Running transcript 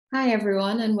Hi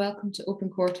everyone and welcome to Open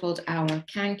Courtauld Hour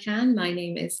Can. My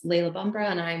name is Layla Bumbra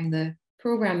and I'm the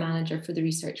Programme Manager for the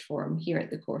Research Forum here at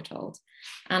the Courtauld.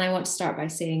 And I want to start by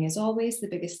saying, as always, the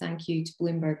biggest thank you to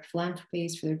Bloomberg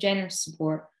Philanthropies for their generous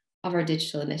support of our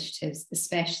digital initiatives,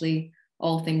 especially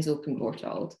all things Open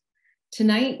Courtauld.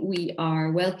 Tonight we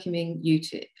are welcoming you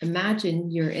to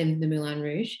imagine you're in the Moulin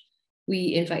Rouge.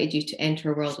 We invited you to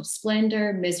enter a world of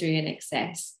splendour, misery and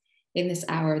excess. In this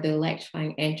hour, the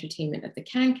electrifying entertainment of the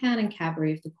Can and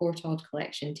cabaret of the Courtauld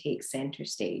Collection takes centre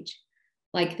stage.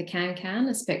 Like the Can,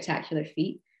 a spectacular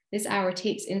feat, this hour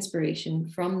takes inspiration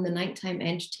from the nighttime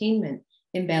entertainment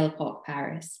in Belle Époque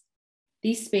Paris.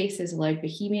 These spaces allowed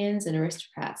bohemians and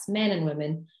aristocrats, men and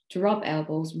women, to rub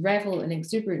elbows, revel in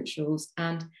exuberant shows,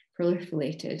 and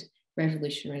proliferated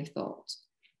revolutionary thought.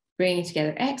 Bringing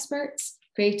together experts,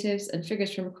 creatives, and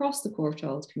figures from across the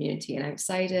Courtauld community and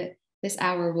outside it, this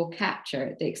hour will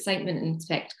capture the excitement and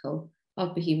spectacle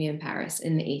of Bohemian Paris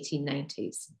in the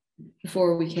 1890s.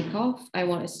 Before we kick off, I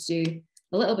wanted to do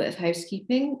a little bit of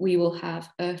housekeeping. We will have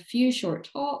a few short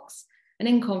talks, an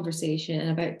in-conversation, and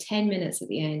about 10 minutes at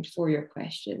the end for your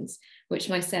questions, which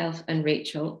myself and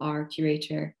Rachel, our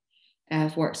curator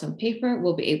of works on paper,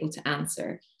 will be able to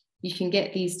answer. You can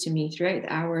get these to me throughout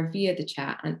the hour via the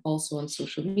chat and also on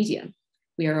social media.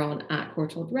 We are on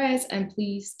 @CourtauldRes, and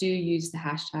please do use the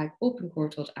hashtag Open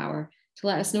Courtauld Hour to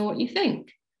let us know what you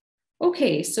think.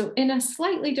 Okay, so in a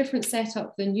slightly different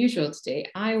setup than usual today,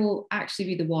 I will actually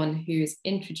be the one who is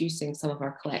introducing some of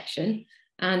our collection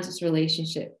and its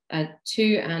relationship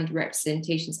to and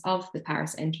representations of the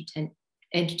Paris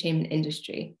entertainment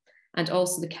industry, and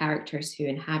also the characters who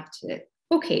inhabit it.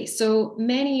 Okay, so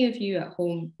many of you at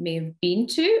home may have been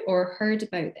to or heard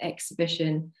about the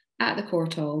exhibition at the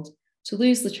Courtauld,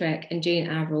 Toulouse-Lautrec and Jane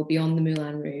Avril Beyond the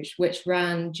Moulin Rouge, which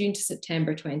ran June to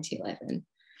September 2011.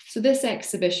 So this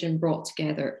exhibition brought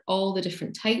together all the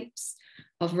different types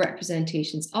of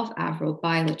representations of Avril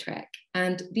by Lautrec,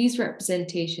 and these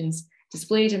representations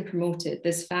displayed and promoted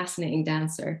this fascinating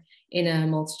dancer in a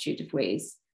multitude of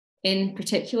ways. In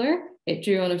particular, it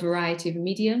drew on a variety of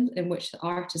mediums in which the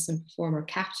artist and performer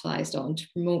capitalized on to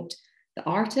promote the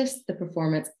artist, the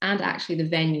performance, and actually the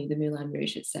venue, the Moulin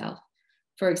Rouge itself.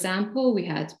 For example, we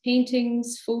had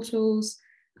paintings, photos,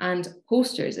 and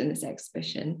posters in this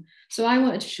exhibition. So I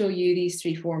wanted to show you these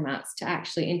three formats to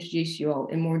actually introduce you all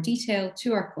in more detail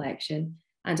to our collection,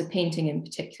 and a painting in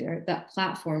particular that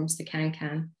platforms the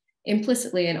Can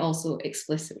implicitly and also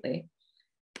explicitly.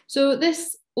 So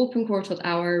this Open Courtauld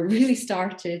Hour really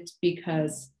started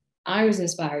because I was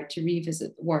inspired to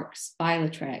revisit the works by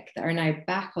Lautrec that are now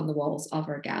back on the walls of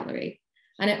our gallery.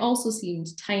 And it also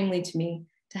seemed timely to me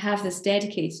to have this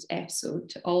dedicated episode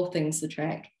to all things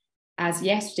Lautrec, as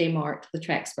yesterday marked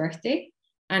Lautrec's birthday.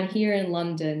 And here in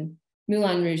London,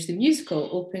 Moulin Rouge, the musical,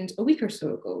 opened a week or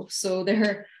so ago. So there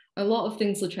are a lot of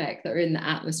things Lautrec that are in the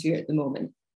atmosphere at the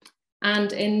moment.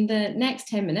 And in the next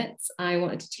 10 minutes, I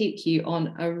wanted to take you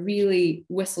on a really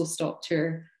whistle-stop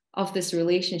tour of this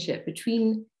relationship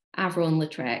between Avril and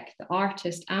Lautrec, the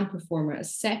artist and performer,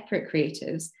 as separate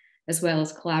creatives, as well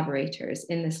as collaborators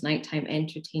in this nighttime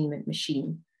entertainment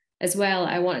machine. As well,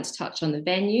 I wanted to touch on the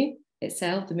venue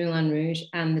itself, the Moulin Rouge,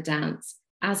 and the dance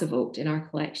as evoked in our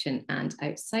collection and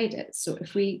outside it. So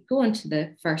if we go on to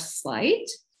the first slide.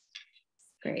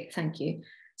 Great, thank you.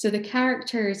 So the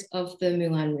characters of the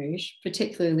Moulin Rouge,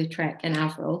 particularly Lautrec and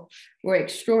Avril, were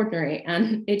extraordinary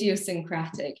and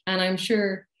idiosyncratic. And I'm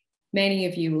sure many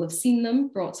of you will have seen them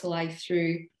brought to life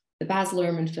through the Baz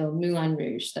Luhrmann film Moulin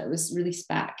Rouge that was released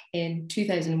back in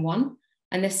 2001.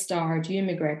 And this starred Ewan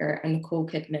McGregor and Nicole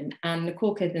Kidman. And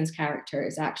Nicole Kidman's character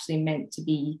is actually meant to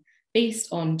be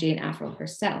based on Jane Avril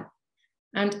herself.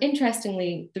 And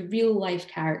interestingly, the real life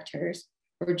characters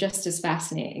were just as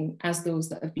fascinating as those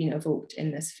that have been evoked in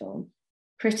this film.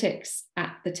 Critics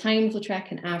at the time of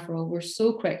Lautrec and Avril were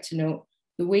so quick to note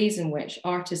the ways in which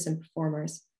artists and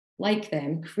performers like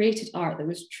them created art that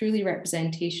was truly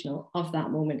representational of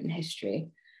that moment in history.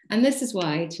 And this is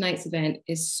why tonight's event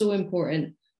is so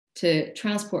important, to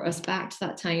transport us back to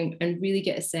that time and really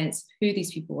get a sense of who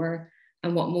these people were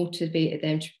and what motivated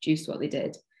them to produce what they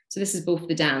did. So this is both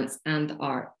the dance and the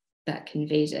art that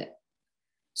conveyed it.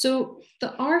 So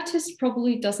the artist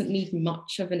probably doesn't need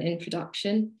much of an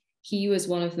introduction. He was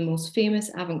one of the most famous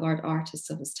avant-garde artists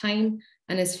of his time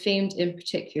and is famed in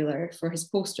particular for his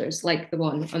posters, like the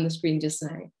one on the screen just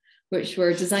now, which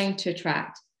were designed to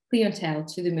attract clientele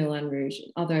to the Moulin Rouge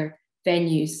and other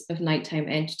venues of nighttime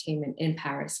entertainment in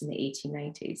Paris in the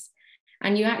 1890s.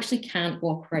 And you actually can't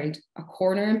walk around a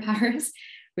corner in Paris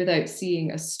without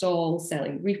seeing a stall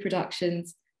selling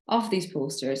reproductions of these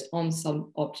posters on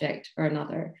some object or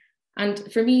another.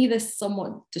 And for me, this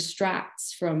somewhat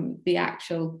distracts from the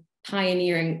actual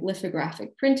pioneering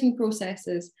lithographic printing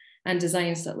processes and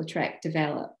designs that Lautrec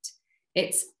developed.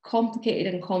 It's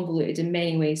complicated and convoluted in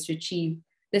many ways to achieve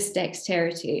this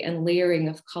dexterity and layering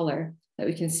of color that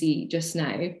we can see just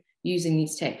now using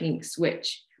these techniques,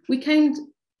 which we kind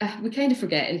of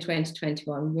forget in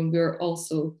 2021 when we're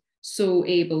also so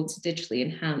able to digitally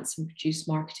enhance and produce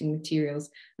marketing materials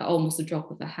at almost the drop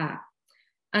of a hat.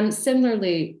 And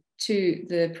similarly to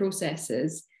the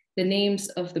processes, the names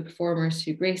of the performers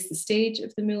who grace the stage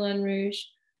of the Moulin Rouge,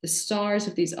 the stars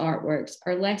of these artworks,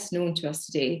 are less known to us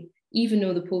today, even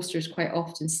though the posters quite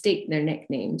often state their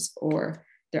nicknames or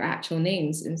their actual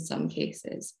names in some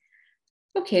cases.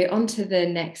 Okay, on to the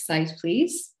next slide,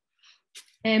 please.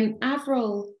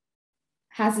 Avril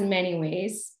has in many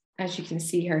ways, as you can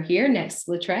see her here next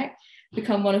to Lautrec,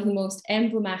 become one of the most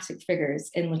emblematic figures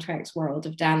in Lautrec's world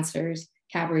of dancers,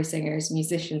 cabaret singers,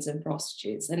 musicians, and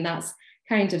prostitutes. And that's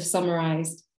kind of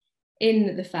summarized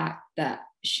in the fact that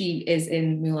she is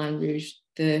in Moulin Rouge,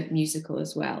 the musical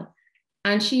as well.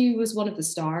 And she was one of the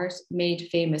stars made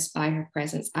famous by her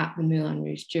presence at the Moulin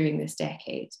Rouge during this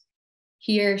decade.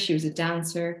 Here, she was a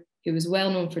dancer who was well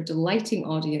known for delighting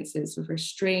audiences with her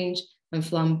strange and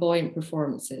flamboyant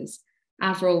performances.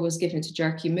 Avril was given to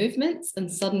jerky movements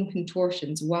and sudden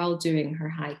contortions while doing her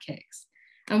high kicks.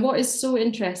 And what is so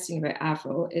interesting about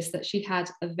Avril is that she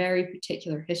had a very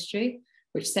particular history,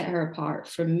 which set her apart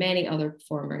from many other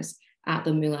performers at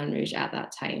the Moulin Rouge at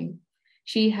that time.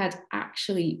 She had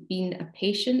actually been a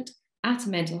patient at a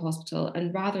mental hospital,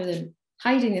 and rather than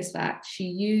hiding this fact, she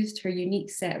used her unique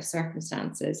set of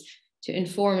circumstances to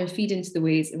inform and feed into the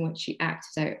ways in which she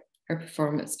acted out her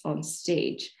performance on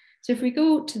stage. So if we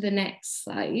go to the next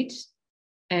slide,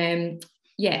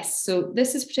 yes, so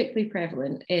this is particularly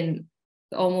prevalent in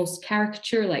the almost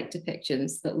caricature-like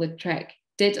depictions that Lautrec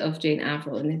did of Jane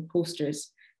Avril in the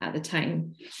posters at the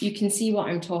time. You can see what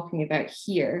I'm talking about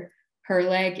here. Her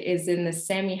leg is in the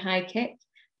semi-high kick,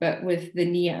 but with the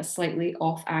knee at a slightly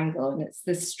off angle. And it's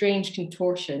this strange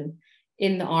contortion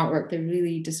in the artwork that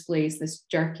really displays this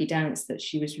jerky dance that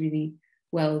she was really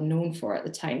well known for at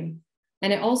the time.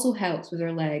 And it also helps with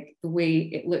her leg, the way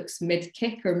it looks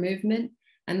mid-kick or movement,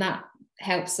 and that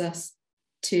helps us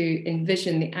to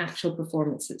envision the actual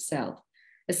performance itself.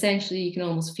 Essentially, you can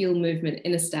almost feel movement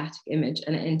in a static image,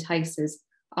 and it entices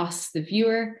us, the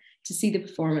viewer, to see the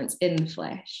performance in the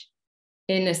flesh.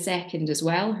 In a second as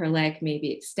well, her leg may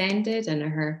be extended and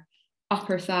her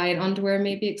upper thigh and underwear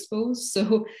may be exposed.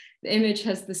 So the image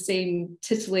has the same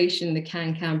titillation the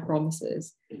can-can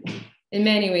promises. In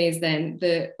many ways then,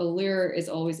 the allure is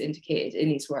always indicated in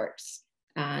these works.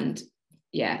 And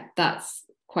yeah, that's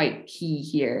quite key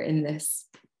here in this,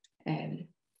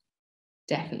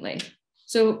 definitely.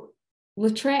 So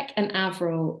Lautrec and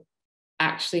Avril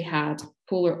actually had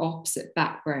polar opposite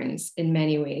backgrounds in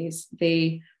many ways.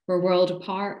 They were world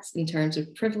apart in terms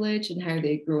of privilege and how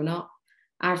they'd grown up.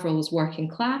 Avril was working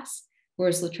class,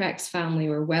 whereas Lautrec's family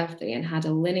were wealthy and had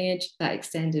a lineage that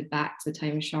extended back to the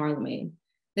time of Charlemagne.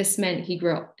 This meant he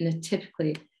grew up in a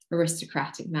typically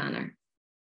aristocratic manner.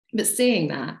 But saying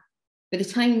that, by the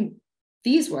time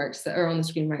these works that are on the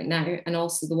screen right now, and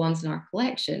also the ones in our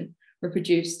collection, were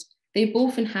produced, they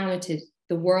both inhabited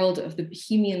the world of the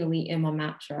bohemian elite in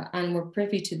Montmartre and were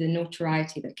privy to the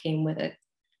notoriety that came with it.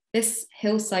 This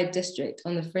hillside district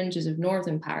on the fringes of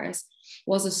northern Paris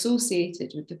was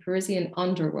associated with the Parisian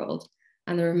underworld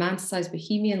and the romanticized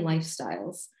bohemian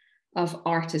lifestyles of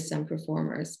artists and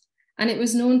performers. And it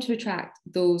was known to attract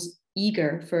those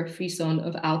eager for a frisson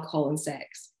of alcohol and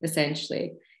sex,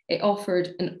 essentially. It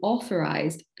offered an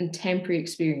authorized and temporary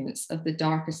experience of the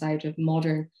darker side of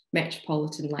modern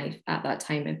metropolitan life at that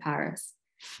time in Paris.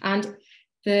 And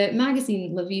the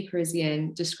magazine La Vie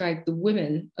Parisienne described the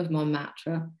women of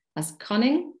Montmartre as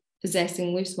cunning,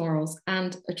 possessing loose morals,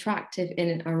 and attractive in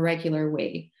an irregular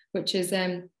way, which is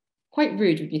quite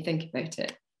rude when you think about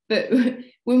it. But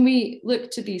when we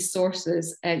look to these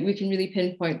sources, we can really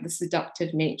pinpoint the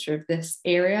seductive nature of this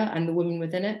area and the women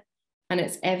within it. And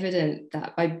it's evident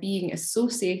that by being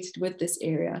associated with this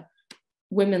area,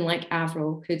 women like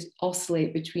Avril could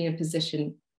oscillate between a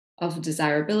position of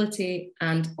desirability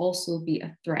and also be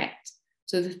a threat.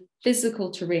 So the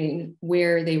physical terrain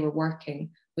where they were working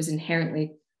was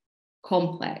inherently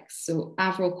complex. So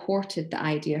Avril courted the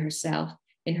idea herself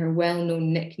in her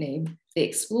well-known nickname, the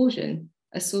Explosion,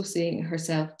 associating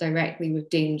herself directly with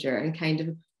danger and kind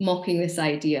of mocking this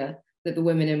idea that the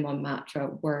women in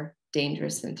Montmartre were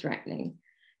dangerous and threatening.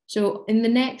 So in the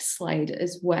next slide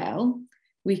as well,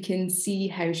 we can see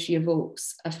how she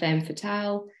evokes a femme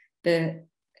fatale, the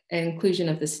inclusion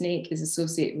of the snake is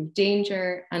associated with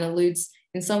danger and alludes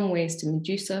in some ways to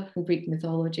Medusa from Greek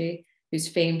mythology, who's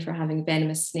famed for having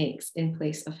venomous snakes in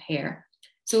place of hair.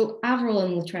 So Avril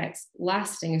and Lautrec's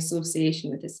lasting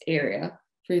association with this area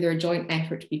through their joint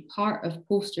effort to be part of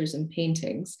posters and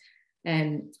paintings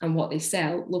and what they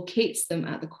sell locates them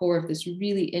at the core of this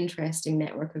really interesting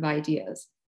network of ideas.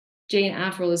 Jane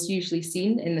Avril is usually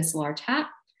seen in this large hat,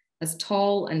 as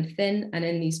tall and thin and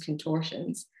in these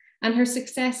contortions, and her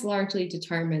success largely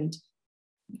determined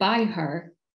by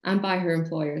her and by her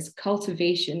employers'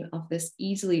 cultivation of this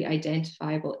easily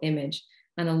identifiable image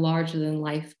and a larger than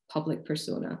life public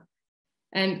persona.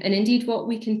 And indeed, what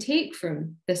we can take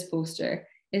from this poster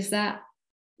is that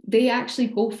they actually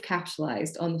both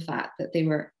capitalized on the fact that they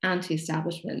were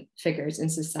anti-establishment figures in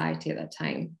society at that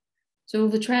time. So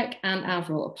Lautrec and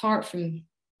Avril, apart from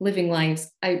living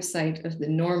lives outside of the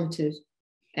normative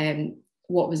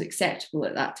what was acceptable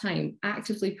at that time,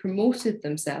 actively promoted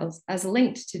themselves as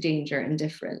linked to danger and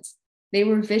difference. They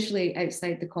were visually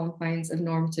outside the confines of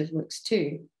normative looks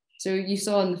too. So you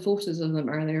saw in the photos of them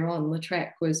earlier on,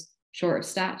 Lautrec was short of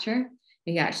stature.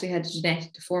 He actually had a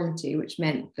genetic deformity, which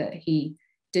meant that he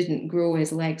didn't grow,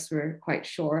 his legs were quite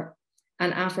short.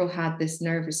 And Avril had this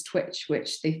nervous twitch,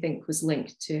 which they think was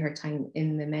linked to her time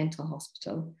in the mental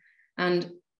hospital.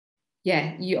 And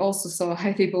yeah, you also saw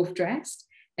how they both dressed.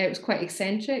 It was quite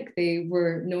eccentric. They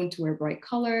were known to wear bright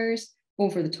colours,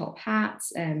 over-the-top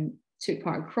hats, took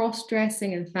part in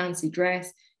cross-dressing and fancy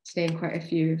dress, to name quite a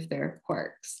few of their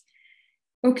quirks.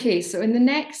 Okay, so in the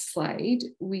next slide,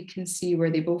 we can see where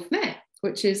they both met,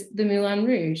 which is the Moulin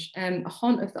Rouge, a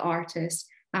haunt of the artist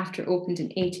after it opened in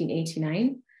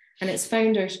 1889. And its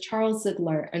founders, Charles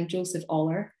Zidler and Joseph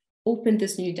Oller, opened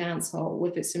this new dance hall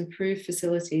with its improved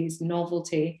facilities,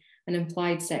 novelty, and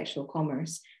implied sexual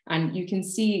commerce. And you can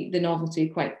see the novelty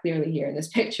quite clearly here in this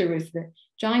picture with the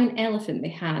giant elephant they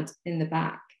had in the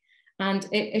back. And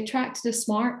it attracted a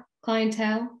smart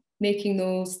clientele, making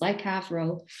those, like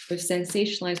Avril, with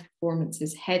sensationalized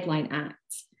performances, headline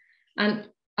acts. And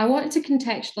I wanted to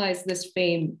contextualize this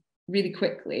fame really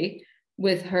quickly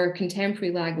with her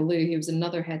contemporary La Galou, who was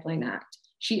another headline act.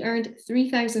 She earned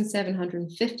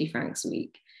 3,750 francs a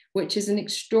week, which is an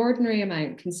extraordinary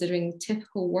amount considering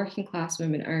typical working class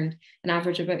women earned an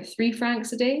average of about 3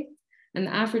 francs a day. And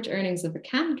the average earnings of a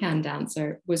can-can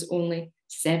dancer was only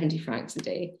 70 francs a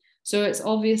day. So it's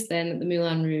obvious then that the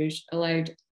Moulin Rouge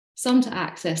allowed some to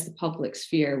access the public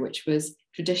sphere, which was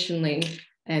traditionally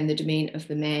the domain of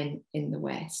the men in the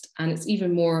West. And it's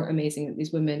even more amazing that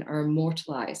these women are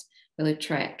immortalized by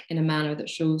Lautrec in a manner that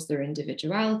shows their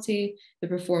individuality, the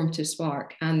performative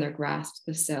spark, and their grasp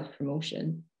of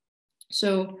self-promotion.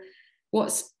 So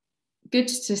what's good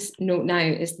to note now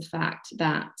is the fact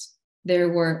that there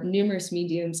were numerous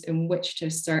mediums in which to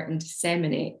assert and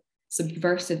disseminate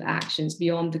subversive actions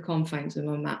beyond the confines of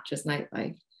Montmartre's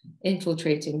nightlife,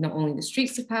 infiltrating not only the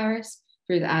streets of Paris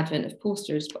through the advent of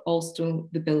posters, but also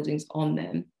the buildings on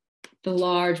them. The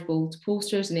large, bold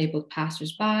posters enabled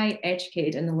passers-by,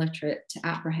 educated and illiterate, to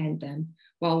apprehend them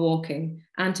while walking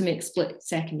and to make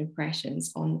split-second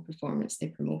impressions on the performance they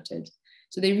promoted.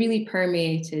 So they really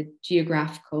permeated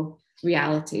geographical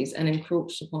realities and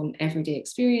encroached upon everyday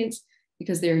experience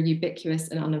because they're ubiquitous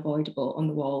and unavoidable on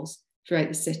the walls throughout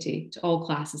the city to all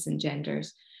classes and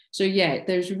genders. So yeah,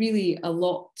 there's really a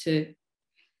lot to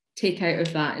take out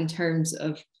of that in terms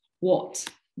of what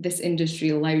this industry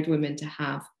allowed women to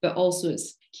have, but also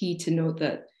it's key to note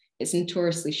that it's a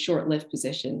notoriously short-lived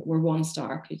position where one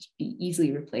star could be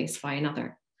easily replaced by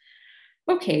another.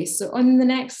 Okay, so on the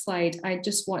next slide, I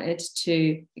just wanted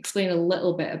to explain a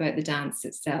little bit about the dance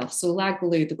itself. So La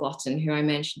Galou, the glutton, who I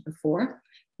mentioned before,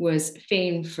 was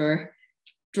famed for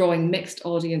drawing mixed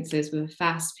audiences with a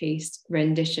fast-paced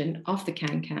rendition of the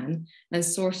can-can, and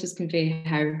sources convey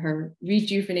how her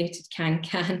rejuvenated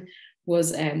can-can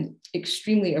was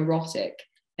extremely erotic,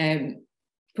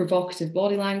 provocative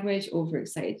body language,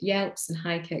 overexcited yelps and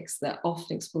high kicks that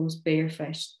often exposed bare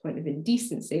flesh to the point of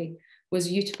indecency,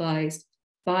 was utilised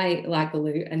by La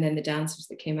Galou and then the dancers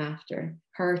that came after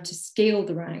her to scale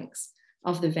the ranks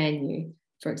of the venue,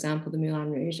 for example, the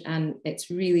Moulin Rouge. And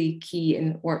it's really key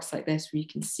in works like this where you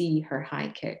can see her high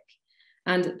kick.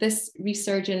 And this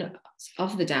resurgence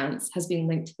of the dance has been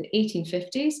linked to the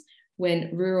 1850s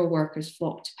when rural workers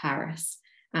flocked to Paris.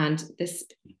 And this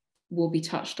will be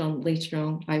touched on later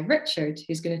on by Richard,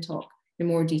 who's going to talk in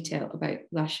more detail about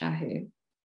La Chahut.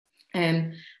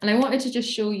 And I wanted to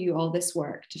just show you all this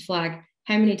work to flag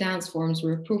how many dance forms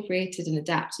were appropriated and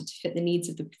adapted to fit the needs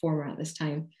of the performer at this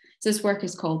time. So this work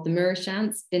is called the Moorish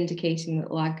dance, indicating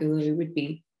that La Galou would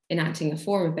be enacting a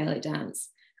form of belly dance.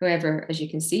 However, as you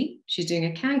can see, she's doing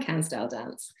a can-can style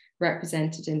dance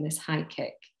represented in this high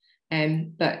kick.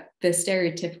 But the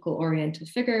stereotypical Oriental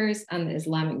figures and the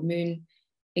Islamic moon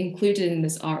included in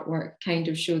this artwork kind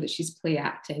of show that she's play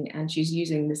acting and she's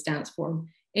using this dance form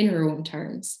in her own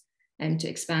terms to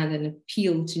expand and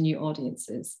appeal to new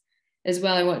audiences. As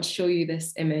well, I want to show you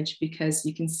this image because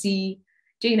you can see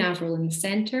Jane Avril in the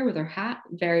center with her hat,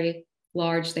 very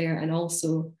large there, and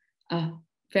also a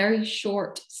very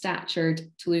short statured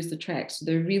Toulouse-Lautrec. So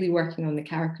they're really working on the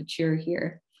caricature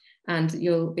here. And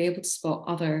you'll be able to spot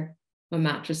other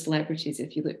Montmartre celebrities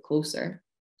if you look closer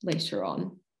later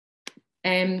on.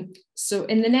 So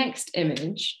in the next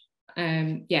image,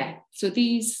 so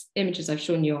these images I've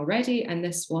shown you already, and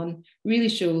this one really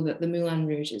show that the Moulin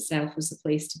Rouge itself was the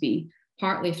place to be,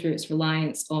 partly through its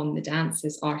reliance on the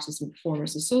dances, artists and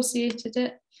performers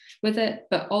associated with it,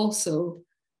 but also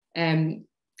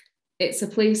it's a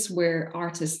place where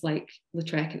artists like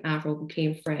Lautrec and Avril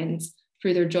became friends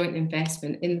through their joint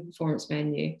investment in the performance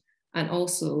menu, and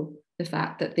also the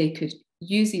fact that they could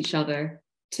use each other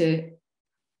to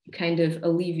kind of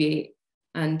alleviate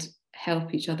and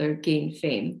help each other gain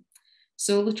fame.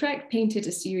 So Lautrec painted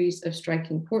a series of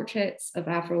striking portraits of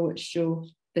Avril which show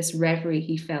this reverie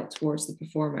he felt towards the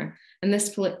performer. And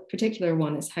this particular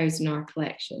one is housed in our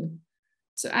collection.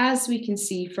 So as we can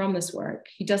see from this work,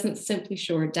 he doesn't simply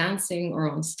show her dancing or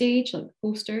on stage like the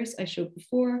posters I showed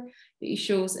before, but he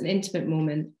shows an intimate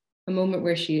moment, a moment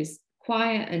where she is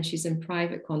quiet and she's in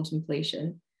private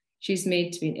contemplation. She's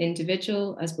made to be an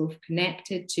individual as both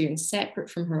connected to and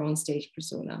separate from her on-stage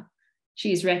persona.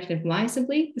 She is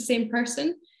recognizably the same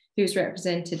person who is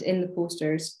represented in the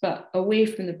posters, but away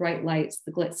from the bright lights,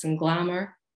 the glitz and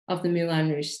glamour of the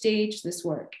Moulin Rouge stage, this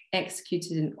work,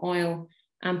 executed in oil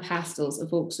and pastels,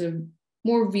 evokes a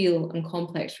more real and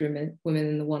complex women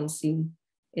than the one seen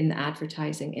in the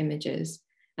advertising images.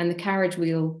 And the carriage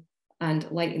wheel and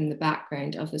light in the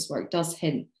background of this work does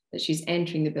hint that she's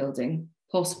entering the building,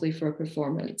 possibly for a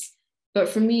performance. But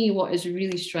for me, what is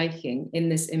really striking in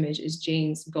this image is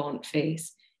Jane's gaunt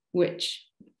face, which,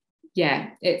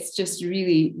 yeah, it's just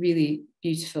really, really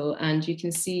beautiful. And you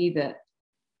can see that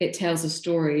it tells a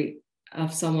story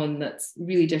of someone that's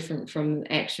really different from the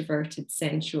extroverted,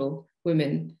 sensual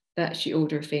women that she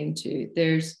owed her fame to.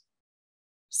 There's,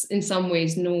 in some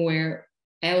ways, nowhere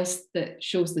else that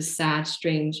shows the sad,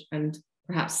 strange, and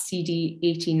perhaps seedy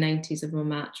 1890s of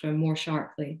Montmartre more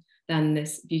sharply than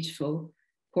this beautiful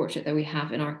portrait that we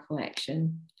have in our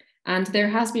collection. And there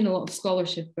has been a lot of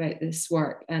scholarship about this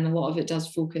work, and a lot of it does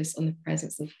focus on the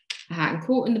presence of a hat and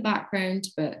coat in the background,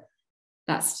 but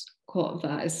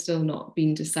that is still not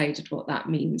being decided what that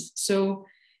means. So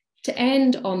to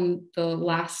end on the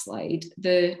last slide,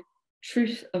 the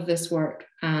truth of this work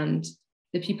and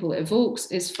the people it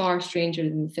evokes is far stranger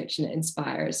than the fiction it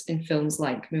inspires in films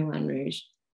like Moulin Rouge.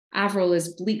 Avril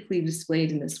is bleakly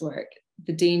displayed in this work.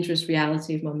 The dangerous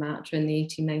reality of Montmartre in the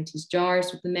 1890s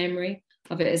jars with the memory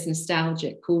of it as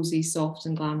nostalgic, cozy, soft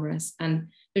and glamorous. And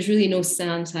there's really no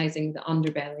sanitizing the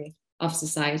underbelly of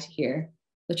society here.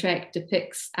 Lautrec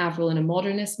depicts Avril in a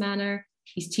modernist manner.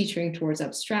 He's teetering towards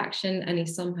abstraction, and he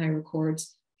somehow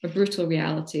records a brutal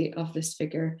reality of this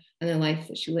figure and the life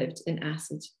that she lived in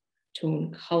acid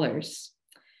tone colors.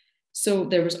 So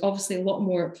there was obviously a lot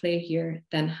more at play here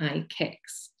than high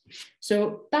kicks.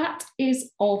 So that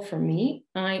is all from me.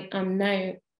 I am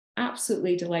now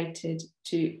absolutely delighted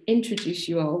to introduce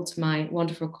you all to my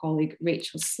wonderful colleague,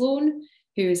 Rachel Sloan,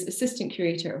 who is Assistant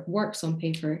Curator of Works on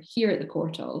Paper here at the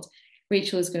Courtauld.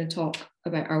 Rachel is going to talk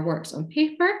about our works on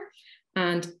paper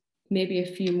and maybe a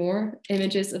few more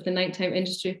images of the nighttime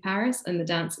industry of Paris and the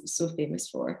dance it was so famous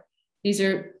for. These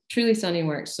are truly stunning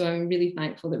works, so I'm really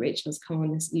thankful that Rachel has come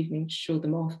on this evening to show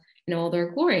them off in all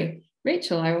their glory.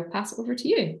 Rachel, I will pass it over to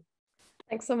you.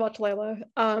 Thanks so much, Layla.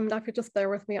 Now if you just bear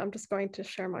with me, I'm just going to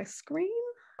share my screen.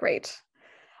 Great.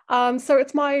 So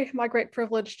it's my great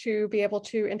privilege to be able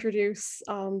to introduce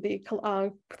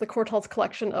the Courtauld's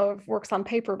collection of works on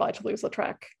paper by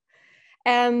Toulouse-Lautrec.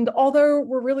 And although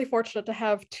we're really fortunate to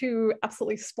have two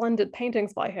absolutely splendid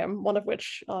paintings by him, one of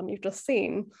which you've just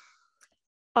seen,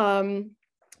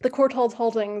 the Courtauld's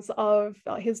holdings of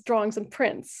his drawings and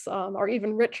prints are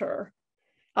even richer.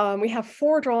 We have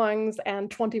 4 drawings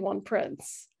and 21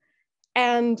 prints.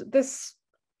 And this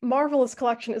marvelous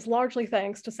collection is largely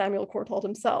thanks to Samuel Courtauld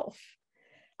himself.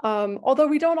 Although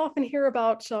we don't often hear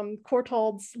about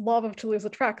Courtauld's love of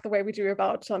Toulouse-Lautrec the way we do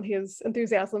about his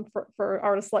enthusiasm for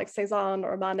artists like Cézanne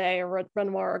or Manet or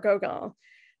Renoir or Gauguin,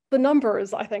 the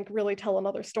numbers, I think, really tell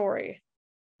another story.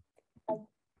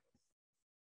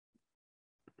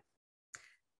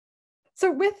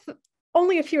 So with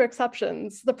only a few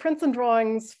exceptions. The prints and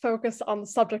drawings focus on the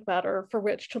subject matter for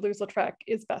which Toulouse-Lautrec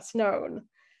is best known.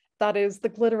 That is the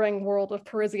glittering world of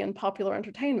Parisian popular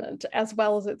entertainment, as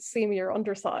well as its seamier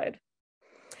underside.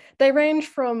 They range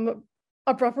from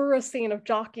a bravura scene of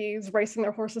jockeys racing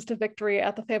their horses to victory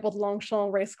at the fabled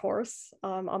Longchamp racecourse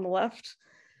on the left,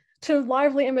 to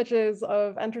lively images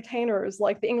of entertainers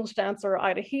like the English dancer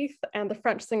Ida Heath and the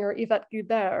French singer Yvette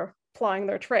Guilbert plying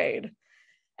their trade,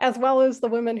 as well as the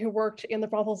women who worked in the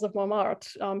brothels of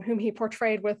Montmartre, whom he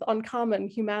portrayed with uncommon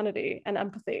humanity and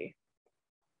empathy.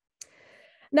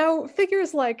 Now,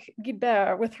 figures like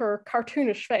Guilbert with her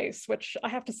cartoonish face, which I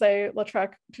have to say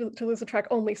Toulouse-Lautrec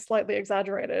only slightly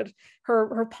exaggerated,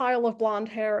 her pile of blonde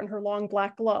hair and her long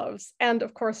black gloves, and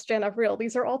of course Jane Avril,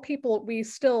 these are all people we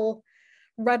still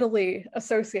readily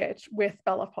associate with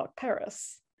Belle Époque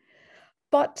Paris.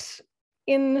 But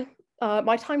in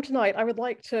my time tonight, I would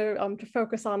like to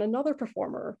focus on another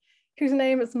performer whose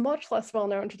name is much less well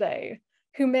known today,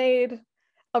 who made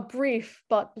a brief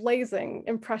but blazing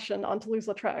impression on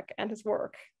Toulouse-Lautrec and his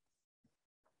work.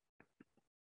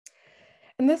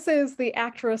 And this is the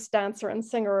actress, dancer, and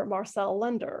singer Marcel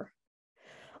Lender.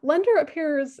 Lender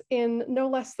appears in no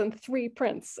less than 3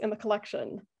 prints in the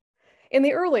collection. In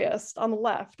the earliest, on the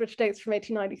left, which dates from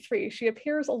 1893, she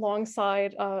appears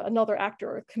alongside another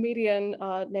actor, a comedian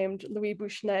named Louis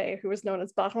Bouchenet, who is known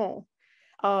as Baron.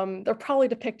 They're probably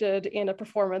depicted in a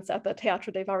performance at the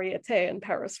Théâtre des Variétés in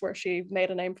Paris, where she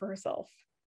made a name for herself.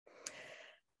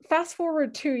 Fast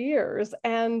forward 2 years,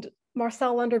 and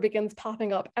Marcel Lender begins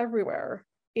popping up everywhere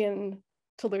in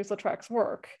Toulouse-Lautrec's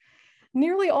work,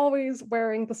 nearly always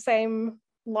wearing the same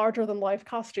larger-than-life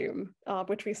costume,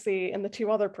 which we see in the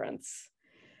 2 other prints.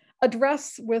 A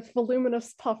dress with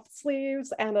voluminous puffed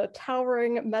sleeves and a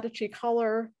towering Medici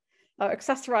collar,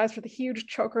 accessorized with a huge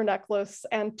choker necklace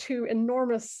and 2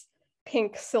 enormous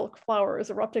pink silk flowers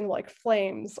erupting like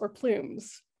flames or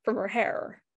plumes from her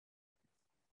hair.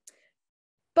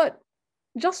 But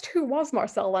just who was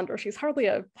Marcel Lender? She's hardly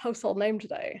a household name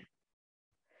today.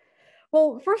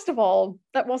 Well, first of all,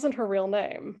 that wasn't her real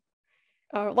name.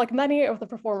 Like many of the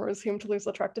performers whom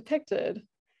Toulouse-Lautrec depicted,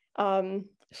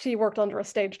 she worked under a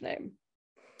stage name.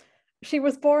 She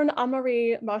was born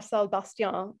Anne-Marie Marcel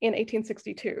Bastien in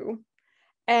 1862,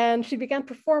 and she began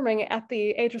performing at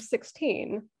the age of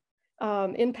 16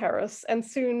 in Paris, and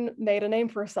soon made a name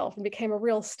for herself and became a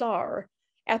real star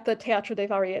at the Théâtre des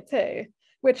Variétés,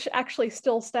 which actually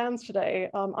still stands today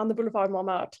on the Boulevard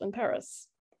Montmartre in Paris.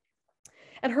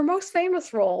 And her most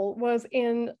famous role was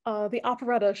in the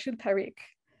operetta Chilpéric,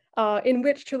 in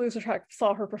which Toulouse-Lautrec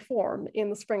saw her perform in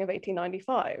the spring of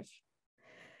 1895.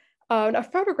 Now,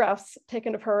 photographs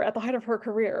taken of her at the height of her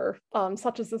career,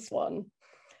 such as this one,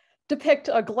 depict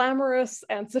a glamorous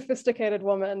and sophisticated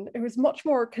woman who is much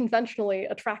more conventionally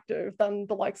attractive than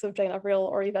the likes of Jane Avril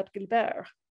or Yvette Guilbert.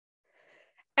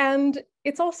 And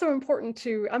it's also important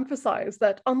to emphasize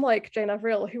that unlike Jane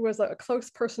Avril, who was a close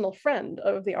personal friend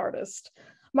of the artist,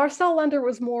 Marcel Lender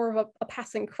was more of a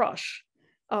passing crush,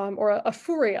 or a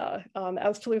furia,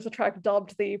 as Toulouse-Lautrec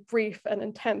dubbed the brief and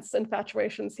intense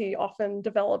infatuations he often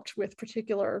developed with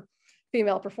particular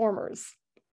female performers.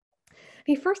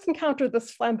 He first encountered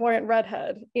this flamboyant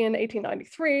redhead in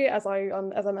 1893, as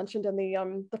I mentioned in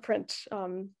the print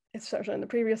in the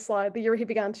previous slide, the year he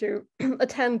began to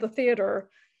attend the theater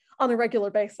on a regular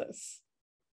basis.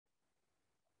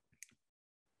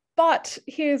 But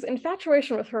his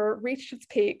infatuation with her reached its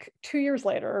peak 2 years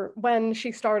later when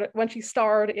she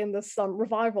starred in this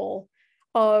revival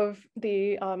of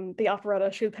the operetta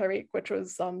Chilpéric, which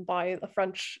was by a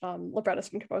French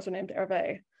librettist and composer named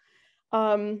Hervé.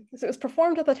 So it was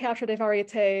performed at the Théâtre des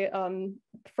Variétés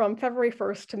from February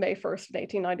 1st to May 1st in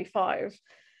 1895.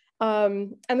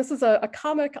 And this is a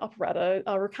comic operetta,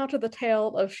 recounted the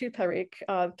tale of Chilpéric,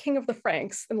 king of the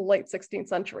Franks in the late 16th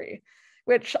century,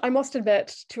 which I must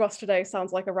admit to us today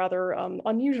sounds like a rather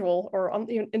unusual or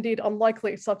indeed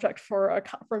unlikely subject for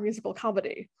a musical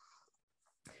comedy.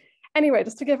 Anyway,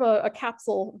 just to give a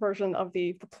capsule version of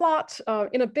the plot,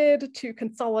 in a bid to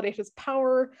consolidate his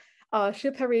power,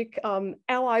 Chilpéric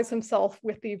allies himself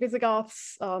with the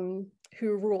Visigoths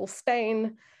who rule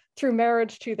Spain through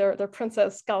marriage to their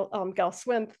princess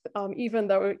Galswinthe,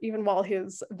 even while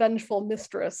his vengeful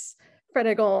mistress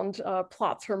Frédégonde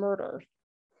plots her murder.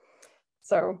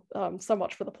 So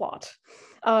much for the plot.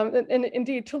 And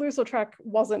indeed, Toulouse-Lautrec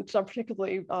wasn't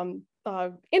particularly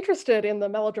interested in the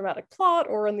melodramatic plot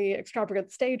or in the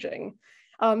extravagant staging.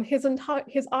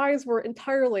 His eyes were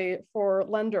entirely for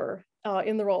Lender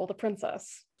in the role of the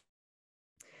princess.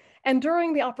 And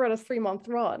during the operetta's 3-month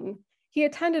run, he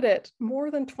attended it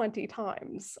more than 20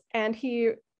 times, and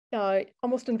he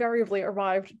almost invariably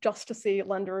arrived just to see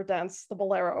Lender dance the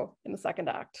bolero in the second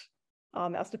act,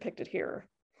 as depicted here.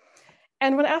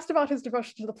 And when asked about his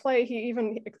devotion to the play, he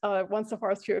even went so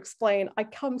far as to explain, "I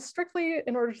come strictly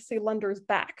in order to see Lender's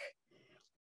back.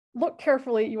 Look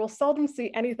carefully, you will seldom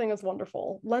see anything as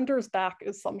wonderful. Lender's back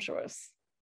is sumptuous."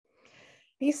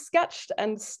 He sketched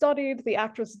and studied the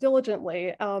actress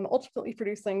diligently, ultimately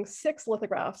producing 6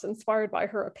 lithographs inspired by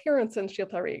her appearance in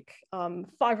Chilpéric,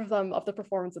 5 of them of the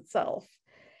performance itself,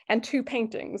 and 2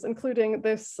 paintings, including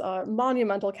this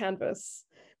monumental canvas,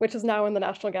 which is now in the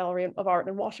National Gallery of Art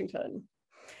in Washington.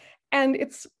 And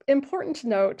it's important to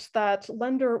note that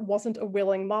Lender wasn't a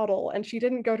willing model, and she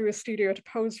didn't go to his studio to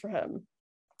pose for him.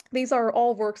 These are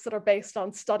all works that are based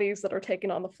on studies that are taken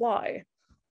on the fly.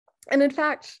 And in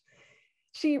fact,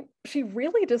 she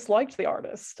really disliked the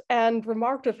artist and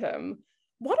remarked of him,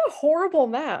 "What a horrible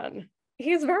man.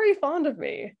 He's very fond of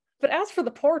me, but as for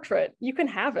the portrait, you can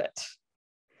have it."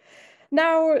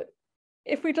 Now,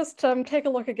 if we just take a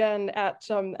look again at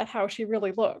how she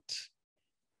really looked,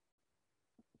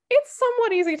 it's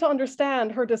somewhat easy to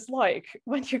understand her dislike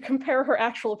when you compare her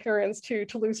actual appearance to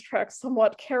Toulouse-Lautrec's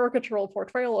somewhat caricatural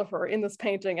portrayal of her in this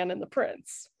painting and in the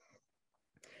prints.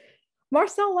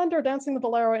 Marcel Lender dancing the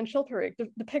bolero in Chilpéric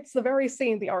depicts the very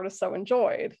scene the artist so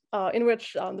enjoyed, in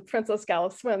which the Princess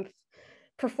Gallaswinthe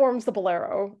performs the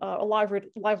bolero, a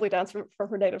lively dance from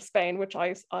her native Spain, which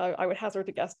I would hazard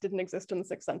to guess didn't exist in the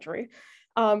 6th century,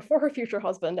 for her future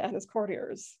husband and his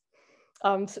courtiers.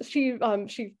 So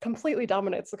she completely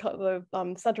dominates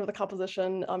the center of the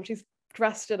composition. She's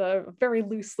dressed in a very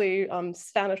loosely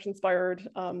Spanish-inspired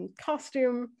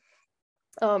costume.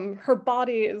 Her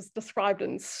body is described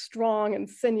in strong and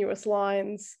sinuous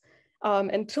lines,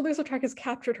 and Toulouse-Lautrec has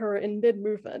captured her in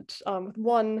mid-movement, with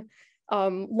one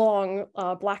long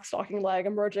black stocking leg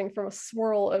emerging from a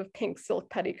swirl of pink silk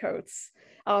petticoats,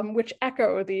 which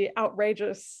echo the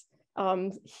outrageous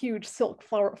huge silk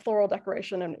floral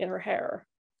decoration in her hair.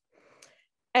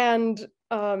 And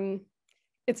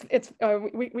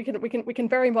we can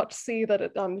very much see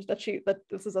that that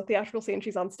this is a theatrical scene.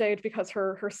 She's on stage because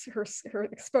her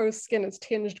exposed skin is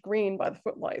tinged green by the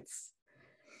footlights,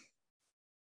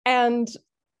 and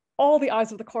all the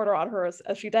eyes of the court are on her as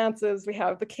she dances. We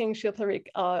have the King Chilpéric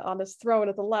on his throne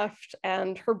at the left,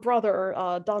 and her brother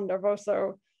Don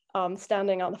Nervoso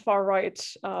standing on the far right,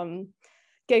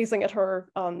 gazing at her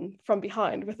from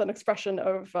behind with an expression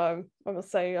of I must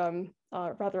say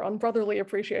rather unbrotherly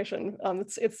appreciation.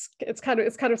 It's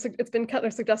been kind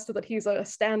of suggested that he's a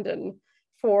stand-in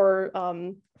for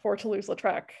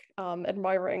Toulouse-Lautrec,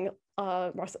 admiring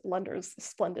Marcel Lender's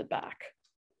splendid back.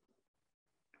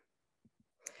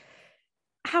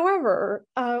 However,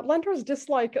 Lender's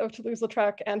dislike of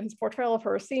Toulouse-Lautrec and his portrayal of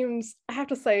her seems, I have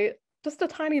to say, just a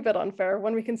tiny bit unfair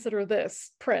when we consider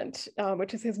this print,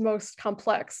 which is his most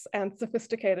complex and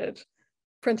sophisticated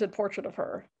printed portrait of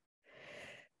her.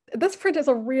 This print is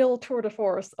a real tour de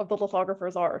force of the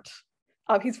lithographer's art.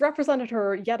 He's represented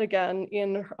her yet again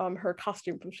in her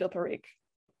costume from Chilpéric,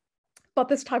 but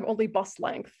this time only bust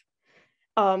length.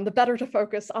 The better to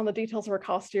focus on the details of her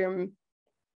costume,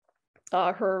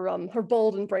 her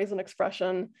bold and brazen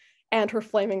expression, and her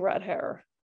flaming red hair.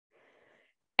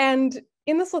 And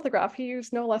in this lithograph, he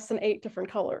used no less than 8 different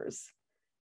colors.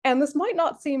 And this might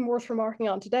not seem worth remarking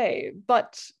on today,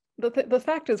 but the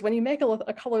fact is, when you make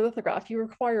a color lithograph, you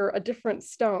require a different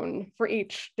stone for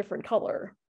each different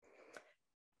color.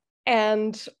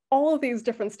 And all of these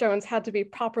different stones had to be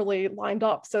properly lined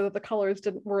up so that the colors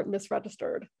weren't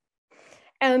misregistered.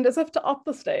 And as if to up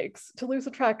the stakes,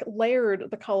 Toulouse-Lautrec layered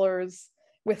the colors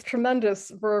with tremendous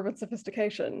verve and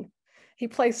sophistication. He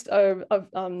placed a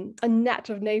net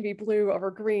of navy blue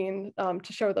over green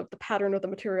to show the pattern of the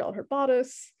material on her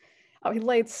bodice. He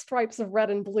laid stripes of red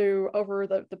and blue over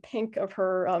the pink of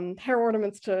her hair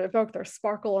ornaments to evoke their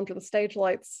sparkle under the stage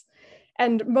lights.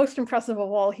 And most impressive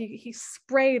of all, he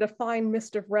sprayed a fine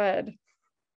mist of red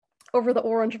over the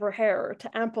orange of her hair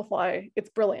to amplify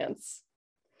its brilliance.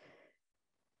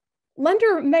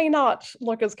 Lender may not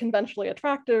look as conventionally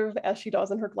attractive as she does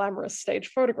in her glamorous stage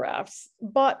photographs,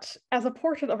 but as a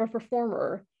portrait of a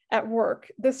performer at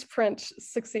work, this print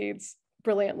succeeds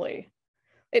brilliantly.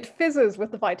 It fizzes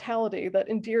with the vitality that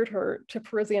endeared her to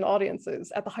Parisian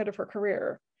audiences at the height of her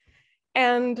career.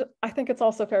 And I think it's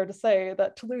also fair to say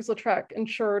that Toulouse-Lautrec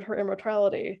ensured her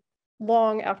immortality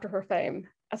long after her fame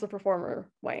as a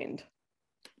performer waned.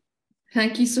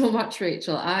 Thank you so much,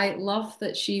 Rachel. I love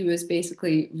that she was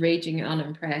basically raging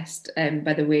unimpressed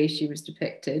by the way she was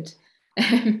depicted.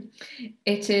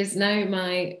 It is now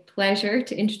my pleasure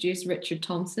to introduce Richard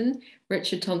Thompson.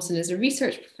 Richard Thompson is a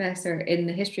research professor in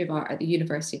the history of art at the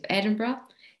University of Edinburgh.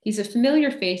 He's a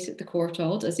familiar face at the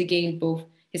Courtauld as he gained both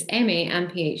his MA and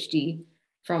PhD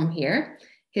from here.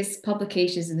 His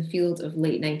publications in the field of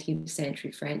late 19th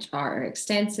century French art are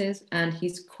extensive, and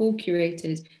he's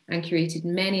co-curated and curated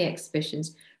many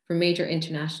exhibitions for major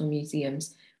international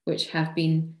museums, which have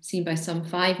been seen by some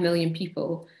 5 million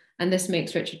people. And this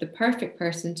makes Richard the perfect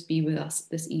person to be with us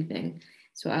this evening.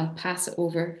 So I'll pass it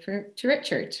over to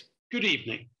Richard. Good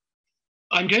evening.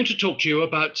 I'm going to talk to you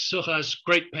about Seurat's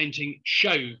great painting,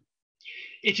 Chahut.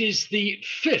 It is the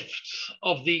 5th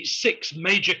of the 6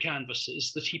 major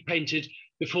canvases that he painted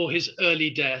before his early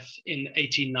death in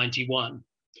 1891.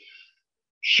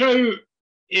 Chahut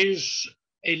is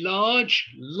a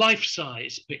large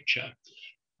life-size picture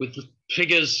with the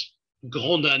figures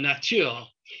grandeur nature.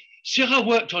 Seurat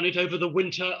worked on it over the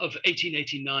winter of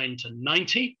 1889 to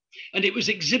 90, and it was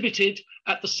exhibited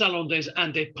at the Salon des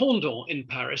Indépendants in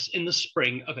Paris in the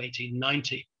spring of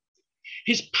 1890.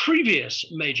 His previous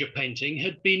major painting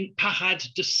had been Parade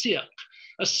de Cirque,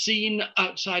 a scene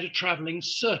outside a traveling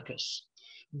circus.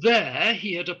 There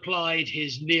he had applied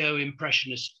his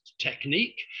neo-impressionist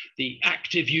technique, the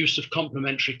active use of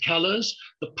complementary colors,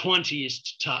 the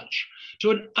pointillist touch,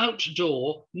 to an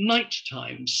outdoor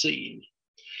nighttime scene.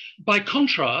 By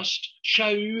contrast,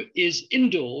 Chahut is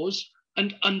indoors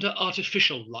and under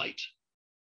artificial light.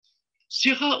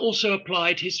 Seurat also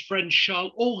applied his friend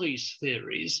Charles Henri's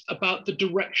theories about the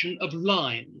direction of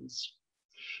lines.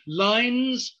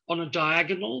 Lines on a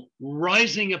diagonal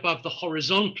rising above the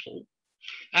horizontal,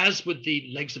 as with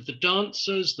the legs of the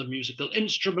dancers, the musical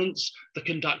instruments, the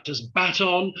conductor's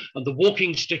baton, and the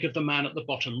walking stick of the man at the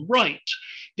bottom right.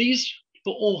 These,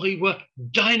 for Henri, were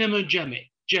dynamogenic,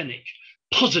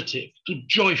 positive and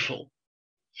joyful.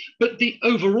 But the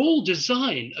overall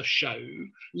design of Chahut,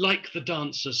 like the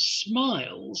dancers'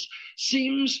 smiles,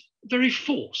 seems very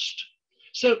forced.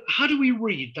 So how do we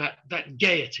read that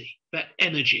gaiety, that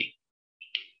energy?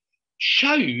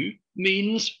 Chahut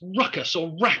means ruckus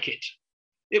or racket.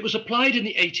 It was applied in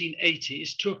the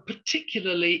 1880s to a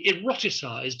particularly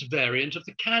eroticized variant of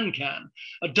the can-can,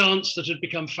 a dance that had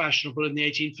become fashionable in the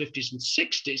 1850s and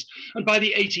 60s, and by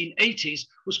the 1880s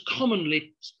was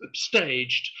commonly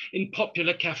staged in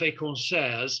popular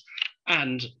café-concerts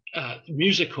and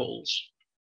music halls.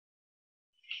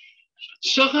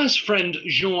 Seurat's friend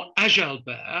Jean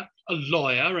Ajalbert, a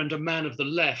lawyer and a man of the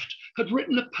left, had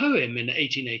written a poem in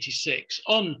 1886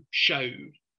 on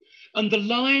Chahut, and the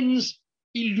lines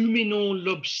illuminant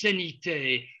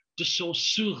l'obscénité de son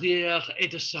sourire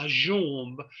et de sa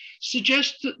jambe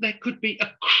suggest that there could be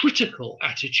a critical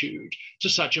attitude to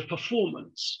such a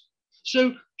performance.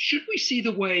 So should we see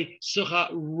the way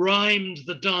Seurat rhymed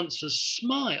the dancers'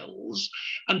 smiles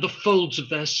and the folds of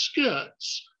their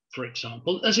skirts, for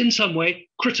example, as in some way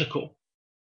critical?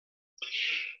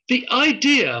 The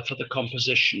idea for the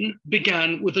composition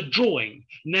began with a drawing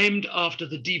named after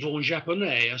the Divan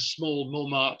Japonais, a small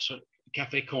Montmartre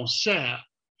café-concert.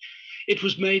 It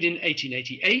was made in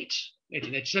 1888,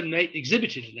 1887,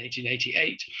 exhibited in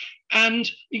 1888,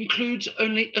 and includes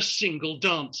only a single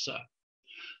dancer.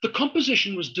 The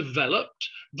composition was developed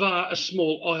via a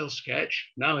small oil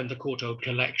sketch, now in the Courtauld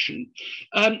collection,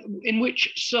 in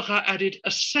which Seurat added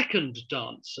a second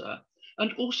dancer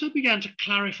and also began to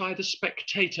clarify the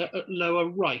spectator at lower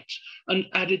right and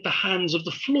added the hands of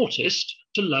the flautist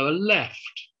to lower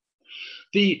left.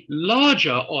 The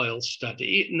larger oil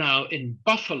study, now in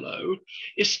Buffalo,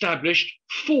 established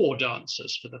 4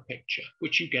 dancers for the picture,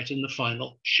 which you get in the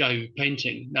final Chahut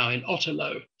painting, now in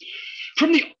Othello.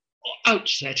 From the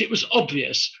outset, it was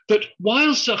obvious that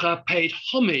while Seurat paid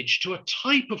homage to a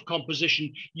type of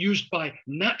composition used by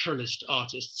naturalist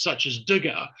artists such as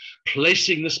Degas,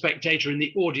 placing the spectator in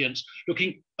the audience,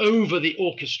 looking over the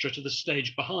orchestra to the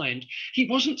stage behind, he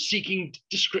wasn't seeking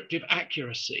descriptive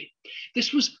accuracy.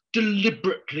 This was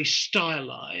deliberately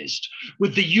stylized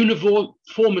with the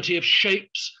uniformity of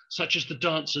shapes such as the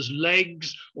dancers'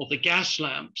 legs or the gas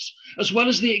lamps, as well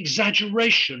as the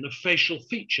exaggeration of facial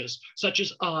features such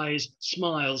as eyes,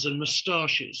 smiles, and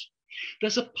moustaches.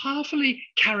 There's a powerfully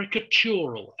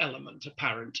caricatural element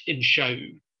apparent in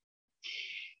Chahut.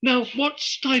 Now, what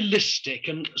stylistic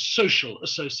and social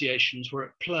associations were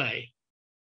at play?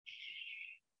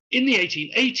 In the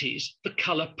 1880s, the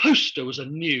colour poster was a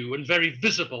new and very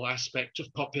visible aspect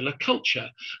of popular culture,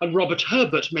 and Robert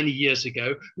Herbert many years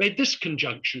ago made this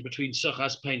conjunction between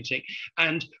Seurat's painting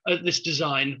and this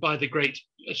design by the great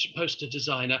poster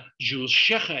designer Jules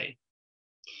Chéret.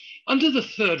 Under the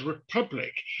Third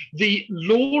Republic, the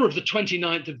law of the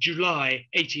 29th of July,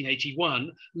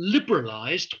 1881,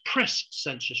 liberalized press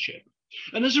censorship.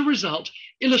 And as a result,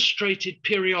 illustrated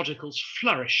periodicals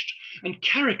flourished and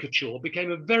caricature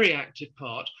became a very active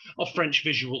part of French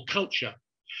visual culture.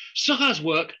 Seurat's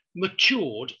work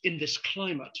matured in this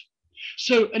climate.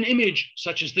 So an image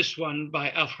such as this one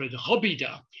by Alfred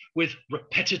Robida, with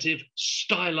repetitive,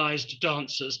 stylized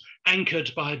dancers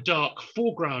anchored by a dark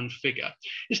foreground figure,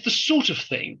 is the sort of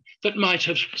thing that might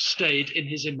have stayed in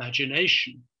his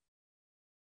imagination.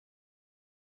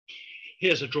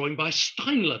 Here's a drawing by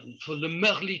Steinlen for Le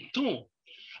Merliton,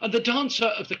 and the dancer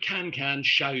of the can-can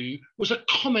chahut was a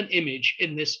common image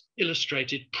in this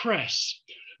illustrated press.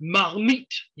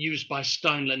 Marmite, used by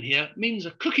Steinlen here, means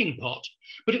a cooking pot,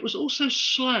 but it was also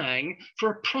slang for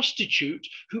a prostitute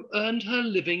who earned her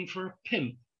living for a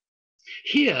pimp.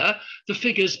 Here, the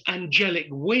figure's angelic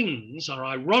wings are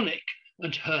ironic,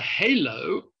 and her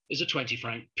halo is a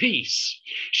 20-franc piece.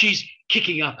 She's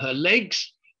kicking up her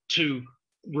legs to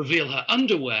reveal her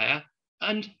underwear,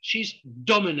 and she's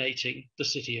dominating the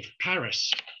city of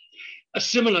Paris. A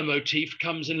similar motif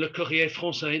comes in Le Courrier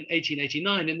Français in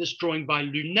 1889 in this drawing by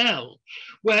Lunel,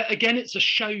 where again it's a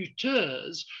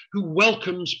chahuteuse who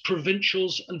welcomes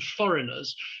provincials and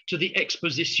foreigners to the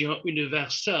Exposition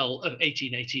Universelle of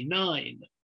 1889.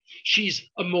 She's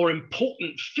a more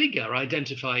important figure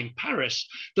identifying Paris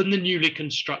than the newly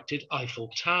constructed Eiffel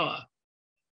Tower.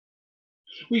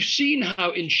 We've seen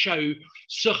how in chahut,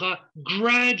 Seurat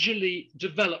gradually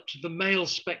developed the male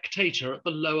spectator at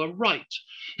the lower right,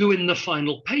 who in the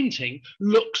final painting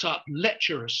looks up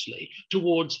lecherously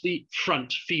towards the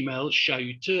front female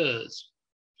chahuteuse.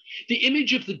 The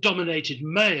image of the dominated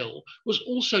male was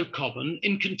also common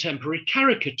in contemporary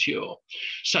caricature,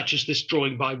 such as this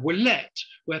drawing by Willette,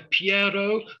 where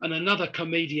Piero and another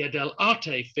commedia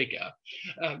dell'arte figure,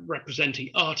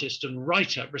 representing artist and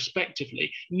writer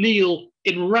respectively, kneel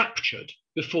enraptured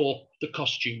before the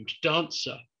costumed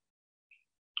dancer.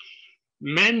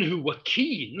 Men who were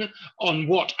keen on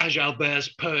what Ajalbert's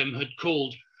poem had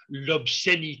called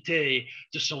l'obscénité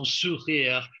de son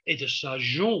sourire et de sa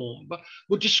jambe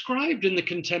were described in the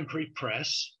contemporary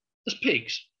press as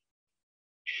pigs.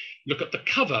 Look at the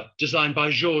cover designed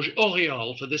by Georges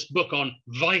Auriol for this book on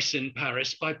vice in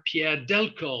Paris by Pierre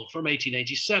Delcourt from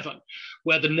 1887,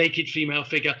 where the naked female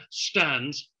figure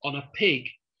stands on a pig.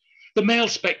 The male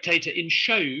spectator in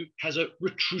chahut has a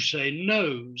retroussé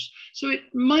nose, so it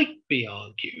might be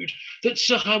argued that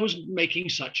Seurat was making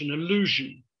such an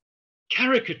allusion.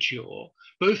 Caricature,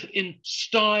 both in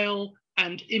style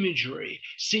and imagery,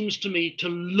 seems to me to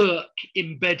lurk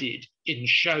embedded in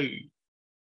chahut.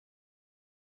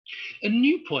 A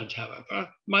new point, however,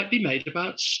 might be made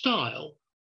about style.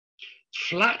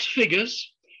 Flat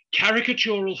figures,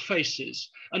 caricatural faces,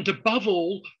 and above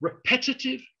all,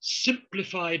 repetitive,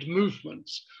 simplified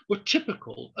movements were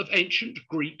typical of ancient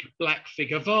Greek black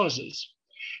figure vases.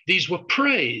 These were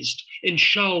praised in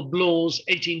Charles Blanc's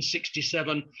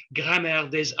 1867 Grammaire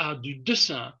des Arts du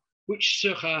Dessin, which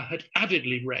Seurat had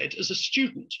avidly read as a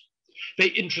student. They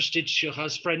interested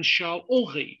Seurat's friend Charles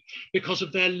Henri because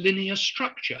of their linear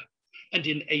structure. And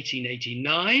in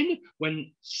 1889,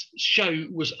 when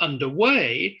chahut was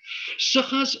underway,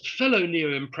 Seurat's fellow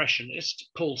neo-impressionist,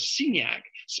 Paul Signac,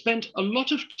 spent a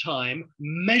lot of time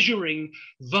measuring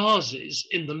vases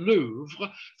in the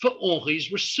Louvre for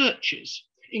Henri's researches,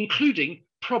 including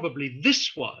probably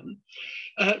this one,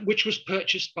 which was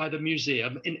purchased by the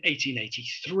museum in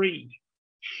 1883.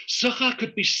 Seurat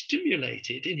could be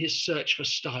stimulated in his search for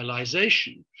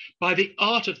stylization by the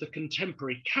art of the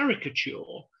contemporary caricature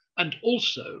and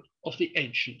also of the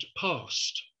ancient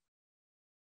past.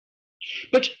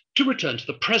 But to return to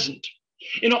the present,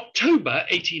 in October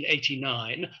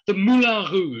 1889, the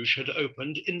Moulin Rouge had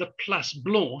opened in the Place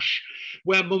Blanche,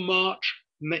 where Montmartre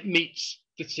meets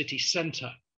the city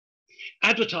centre.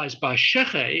 Advertised by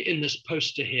Cherret in this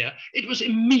poster here, it was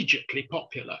immediately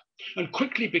popular and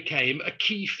quickly became a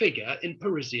key figure in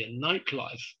Parisian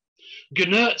nightlife.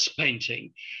 Guenet's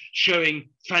painting showing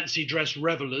fancy dress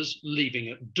revelers leaving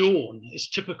at dawn is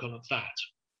typical of that.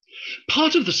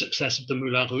 Part of the success of the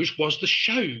Moulin Rouge was the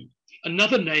chahut,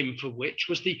 another name for which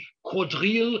was the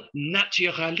quadrille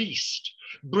naturaliste,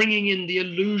 bringing in the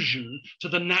allusion to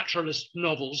the naturalist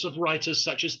novels of writers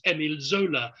such as Émile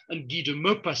Zola and Guy de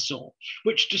Maupassant,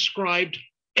 which described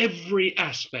every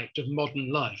aspect of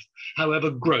modern life,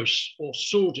 however gross or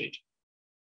sordid.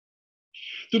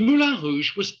 The Moulin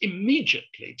Rouge was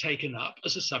immediately taken up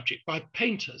as a subject by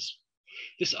painters.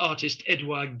 This artist,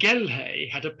 Edouard Guelhay,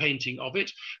 had a painting of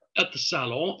it at the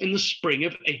Salon in the spring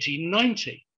of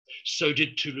 1890. So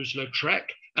did Toulouse-Lautrec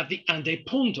at the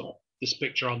Indépendant, this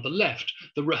picture on the left,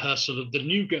 the rehearsal of the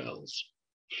New Girls.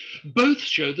 Both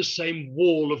show the same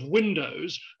wall of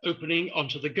windows opening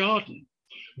onto the garden.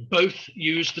 Both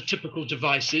use the typical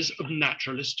devices of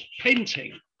naturalist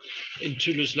painting. In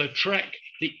Toulouse-Lautrec,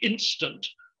 the instant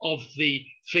of the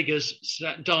figures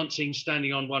dancing,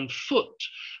 standing on one foot.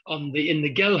 In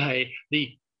the Gelhe,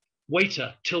 the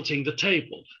waiter tilting the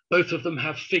table. Both of them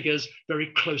have figures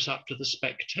very close up to the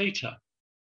spectator.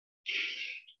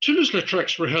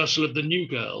 Toulouse-Lautrec's rehearsal of the New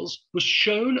Girls was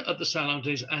shown at the Salon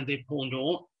des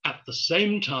Indépendants at the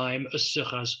same time as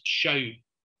Seurat's Chahut.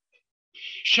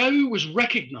 Chahut was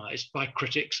recognized by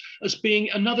critics as being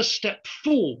another step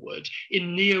forward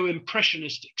in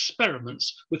neo-impressionist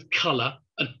experiments with color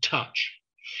and touch.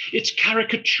 Its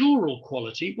caricatural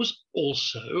quality was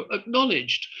also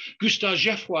acknowledged. Gustave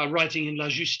Geoffroy, writing in La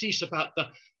Justice about the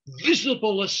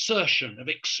visible assertion of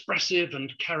expressive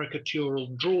and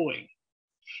caricatural drawing.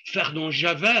 Fernand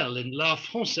Javel in L'Art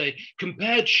Français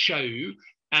compared Chahut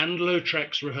and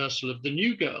Lautrec's rehearsal of the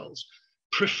New Girls,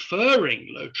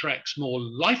 preferring Lautrec's more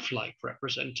lifelike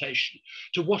representation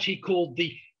to what he called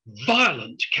the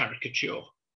violent caricature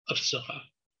of Seurat.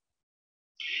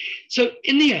 So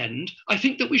in the end, I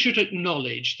think that we should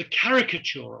acknowledge the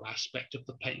caricatural aspect of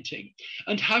the painting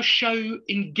and how Chahut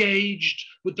engaged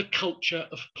with the culture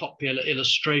of popular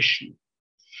illustration.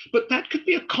 But that could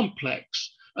be a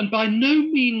complex and by no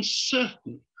means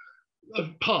certain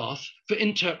path for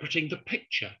interpreting the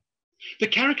picture. The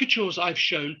caricatures I've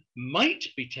shown might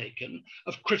be taken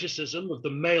of criticism of the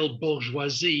male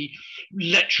bourgeoisie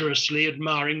lecherously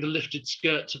admiring the lifted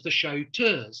skirts of the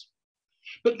Chahuteurs.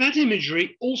 But that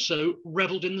imagery also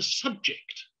revelled in the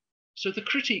subject, so the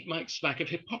critique might smack of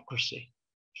hypocrisy.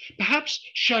 Perhaps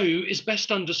Chahut is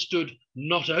best understood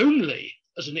not only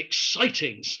as an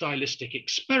exciting stylistic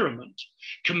experiment,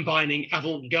 combining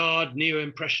avant-garde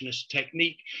neo-impressionist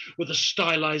technique with a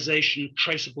stylization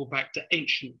traceable back to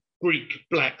ancient Greek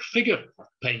black figure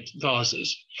paint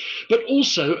vases, but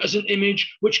also as an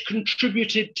image which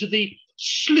contributed to the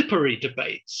slippery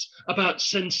debates about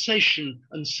sensation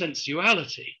and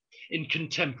sensuality in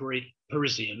contemporary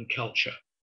Parisian culture.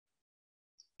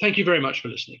 Thank you very much for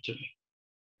listening to me.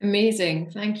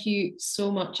 Amazing. Thank you so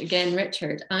much again,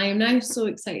 Richard. I am now so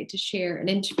excited to share an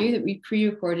interview that we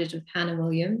pre-recorded with Hannah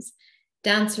Williams,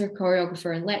 dancer,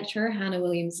 choreographer, and lecturer. Hannah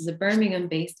Williams is a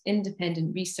Birmingham-based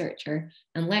independent researcher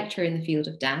and lecturer in the field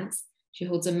of dance. She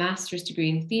holds a master's degree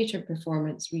in theatre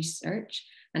performance research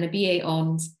and a BA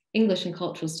Hons English and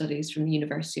Cultural Studies from the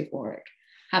University of Warwick.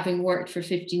 Having worked for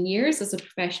 15 years as a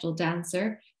professional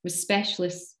dancer with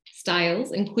specialist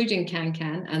styles, including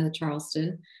Can-Can and the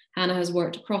Charleston, Hannah has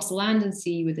worked across the land and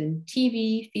sea within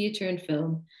TV, theatre, and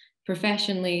film.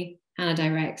 Professionally, Hannah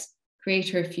directs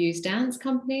Creator Fuse Dance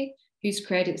Company, whose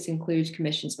credits include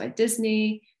commissions by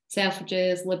Disney,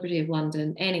 Selfridges, Liberty of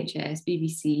London, NHS,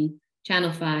 BBC,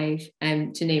 Channel 5,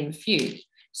 to name a few.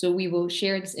 So we will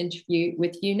share this interview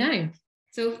with you now.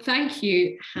 So thank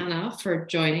you, Hannah, for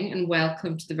joining and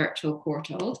welcome to the virtual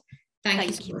Courtauld.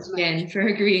 Thank you so much again for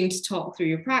agreeing to talk through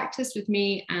your practice with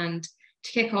me. And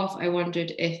to kick off, I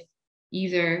wondered if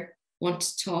either want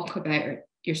to talk about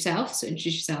yourself, so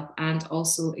introduce yourself, and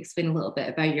also explain a little bit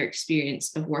about your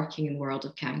experience of working in the world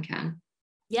of Can-Can.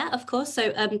 Yeah, of course.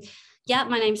 So yeah,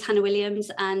 my name's Hannah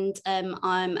Williams, and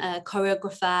I'm a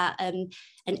choreographer, an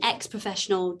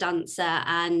ex-professional dancer,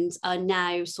 and I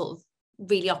now sort of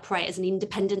really operate as an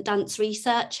independent dance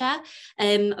researcher.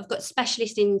 I've got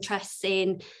specialist interests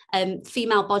in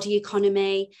female body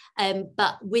economy,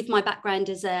 but with my background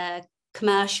as a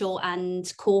commercial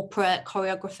and corporate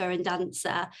choreographer and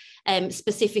dancer,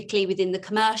 specifically within the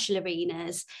commercial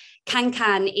arenas,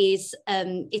 Can-Can is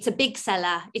it's a big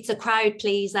seller, it's a crowd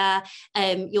pleaser.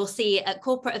 You'll see it at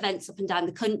corporate events up and down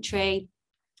the country.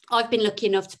 I've been lucky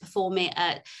enough to perform it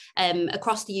at,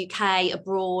 across the UK,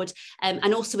 abroad,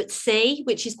 and also at sea,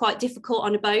 which is quite difficult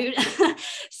on a boat.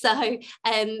 So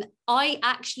I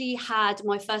actually had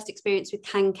my first experience with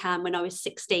Can-Can when I was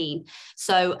 16.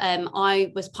 So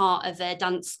I was part of a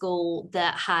dance school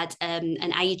that had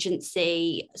an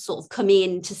agency sort of come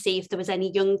in to see if there was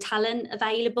any young talent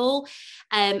available,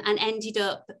 and ended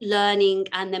up learning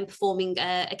and then performing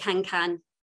a Can-Can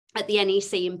at the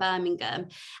NEC in Birmingham,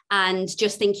 and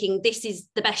just thinking this is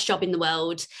the best job in the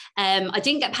world. I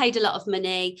didn't get paid a lot of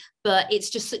money, but it's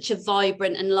just such a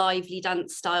vibrant and lively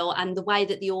dance style, and the way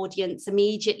that the audience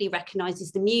immediately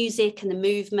recognises the music and the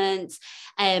movements,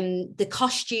 the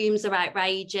costumes are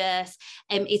outrageous,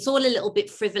 it's all a little bit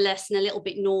frivolous and a little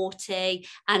bit naughty,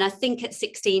 and I think at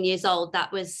 16 years old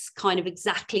that was kind of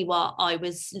exactly what I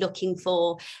was looking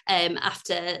for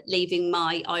after leaving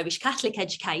my Irish Catholic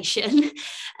education.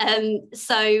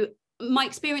 So my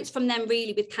experience from them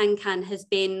really with Can-Can has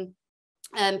been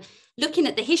looking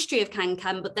at the history of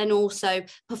Can-Can, but then also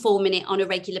performing it on a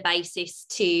regular basis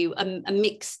to a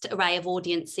mixed array of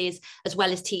audiences, as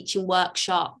well as teaching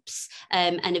workshops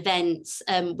and events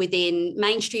within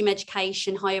mainstream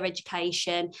education, higher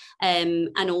education,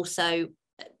 and also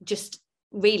just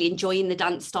really enjoying the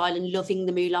dance style and loving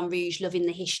the Moulin Rouge, loving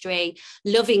the history,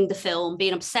 loving the film,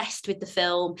 being obsessed with the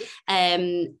film.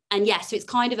 And yeah, so it's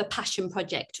kind of a passion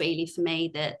project really for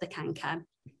me, the Can-Can.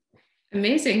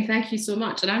 Amazing, thank you so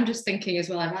much. And I'm just thinking as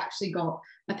well, I've actually got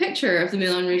a picture of the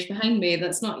Moulin Rouge behind me.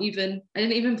 That's not even, I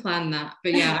didn't even plan that.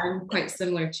 But yeah, I'm quite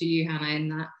similar to you, Hannah, in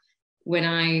that when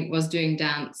I was doing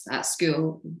dance at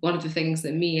school, one of the things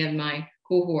that me and my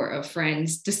cohort of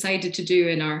friends decided to do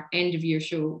in our end of year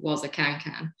show was a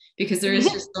Can-Can, because there is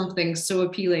just something so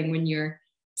appealing when you're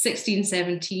 16,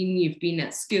 17, you've been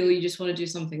at school, you just want to do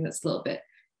something that's a little bit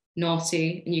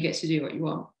naughty and you get to do what you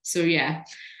want. So yeah,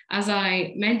 as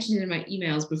I mentioned in my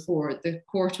emails before, the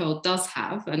Courtauld does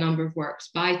have a number of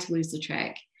works by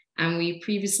Toulouse-Lautrec, and we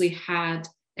previously had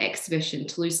the exhibition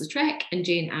Toulouse-Lautrec and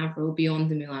Jane Avril Beyond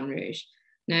the Moulin Rouge.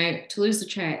 Now,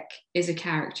 Toulouse-Lautrec is a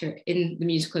character in the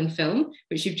musical and film,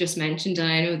 which you've just mentioned,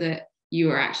 and I know that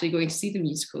you are actually going to see the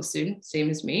musical soon, same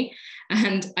as me.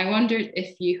 And I wondered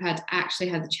if you had actually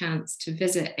had the chance to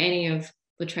visit any of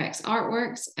Lautrec's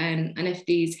artworks, and if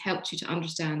these helped you to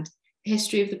understand the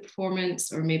history of the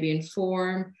performance, or maybe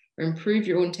inform or improve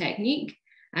your own technique.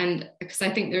 And because I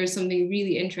think there is something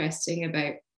really interesting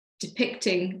about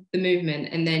depicting the movement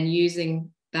and then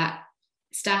using that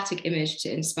static image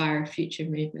to inspire future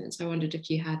movements. I wondered if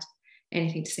you had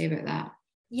anything to say about that.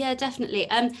 Yeah, definitely.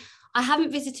 I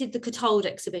haven't visited the Courtauld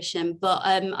exhibition, but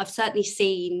I've certainly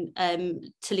seen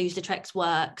Toulouse-Lautrec's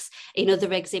works in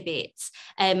other exhibits.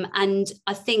 And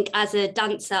I think as a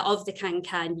dancer of the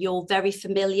Can-Can, you're very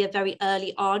familiar very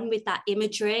early on with that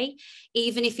imagery,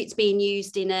 even if it's being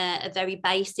used in a very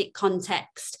basic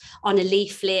context, on a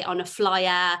leaflet, on a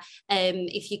flyer.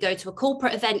 If you go to a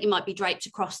corporate event, it might be draped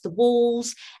across the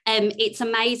walls. It's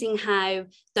amazing how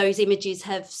those images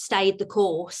have stayed the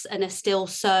course and are still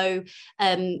so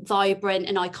vibrant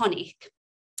and iconic.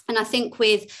 And I think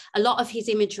with a lot of his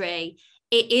imagery,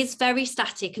 it is very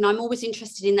static, and I'm always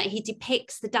interested in that he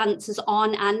depicts the dancers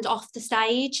on and off the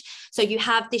stage. So you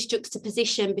have this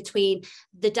juxtaposition between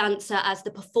the dancer as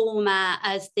the performer,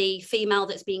 as the female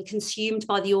that's being consumed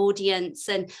by the audience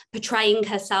and portraying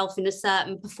herself in a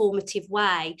certain performative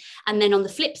way. And then on the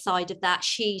flip side of that,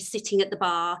 she's sitting at the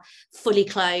bar, fully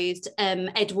clothed,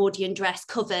 Edwardian dress,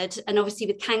 covered. And obviously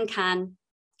with Can-Can,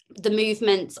 the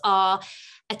movements are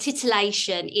a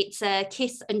titillation, it's a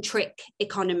kiss and trick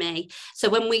economy. So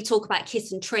when we talk about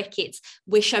kiss and trick, it's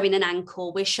we're showing an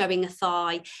ankle, we're showing a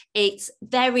thigh. It's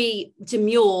very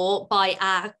demure by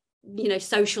our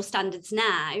social standards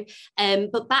now,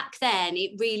 but back then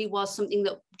it really was something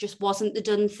that just wasn't the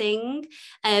done thing.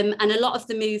 And a lot of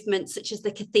the movements, such as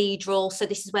the cathedral, so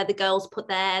this is where the girls put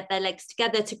their legs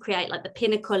together to create like the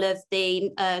pinnacle of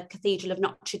the Cathedral of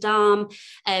Notre Dame,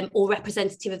 or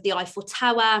representative of the Eiffel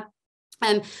Tower.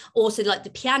 Also like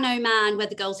the piano man, where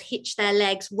the girls hitch their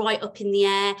legs right up in the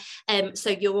air,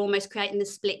 so you're almost creating the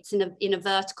splits in a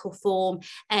vertical form.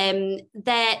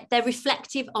 They're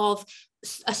reflective of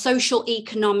a social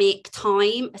economic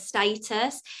time, a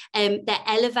status. They're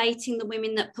elevating the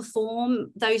women that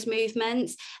perform those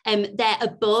movements. They're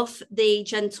above the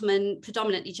gentlemen,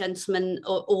 predominantly gentlemen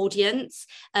audience.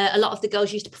 A lot of the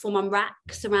girls used to perform on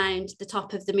racks around the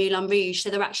top of the Moulin Rouge, so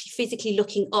they're actually physically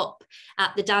looking up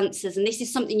at the dancers. And this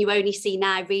is something you only see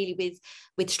now really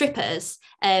with strippers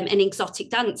and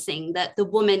exotic dancing, that the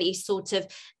woman is sort of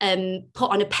put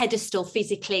on a pedestal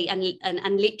physically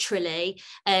and literally,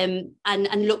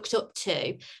 and looked up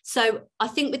to. So I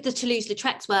think with the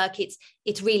Toulouse-Lautrec's work,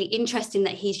 it's really interesting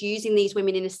that he's using these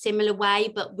women in a similar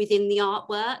way, but within the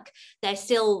artwork, they're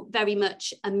still very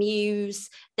much a muse,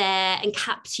 they're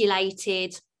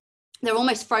encapsulated, they're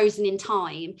almost frozen in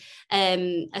time,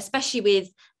 especially with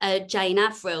Jane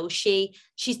Avril.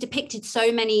 She's depicted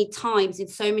so many times in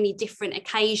so many different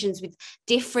occasions with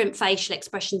different facial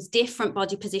expressions, different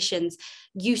body positions.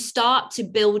 You start to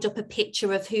build up a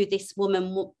picture of who this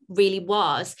woman really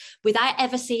was without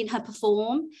ever seeing her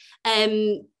perform.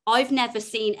 I've never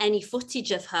seen any footage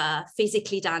of her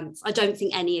physically dance. I don't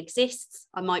think any exists.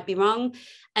 I might be wrong.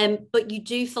 But you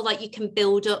do feel like you can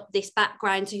build up this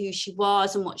background to who she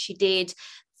was and what she did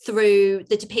through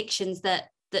the depictions that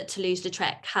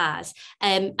Toulouse-Lautrec has.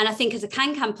 And I think as a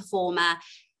Can-Can performer,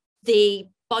 the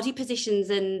body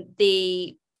positions and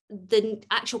the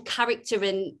actual character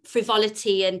and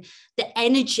frivolity and the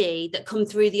energy that come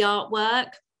through the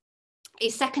artwork,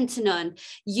 is second to none.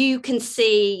 You can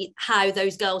see how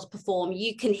those girls perform.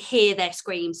 You can hear their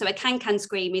scream. So a can-can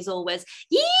scream is always,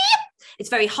 yeah! It's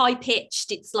very high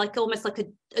pitched. It's like almost like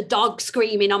a dog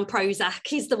screaming on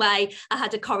Prozac is the way I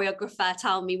had a choreographer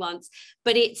tell me once.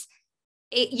 But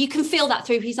you can feel that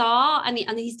through his art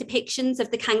and his depictions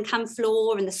of the can-can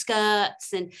floor and the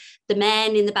skirts and the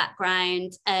men in the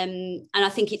background. And I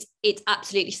think it's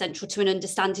absolutely central to an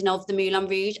understanding of the Moulin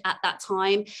Rouge at that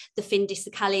time, the fin de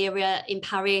siècle era in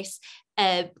Paris,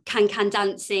 can-can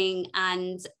dancing,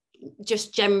 and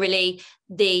just generally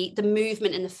the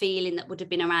movement and the feeling that would have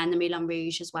been around the Moulin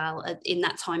Rouge as well in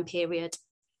that time period.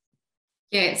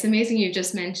 Yeah, it's amazing you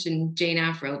just mentioned Jane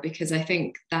Avril, because I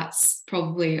think that's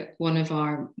probably one of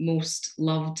our most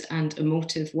loved and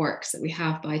emotive works that we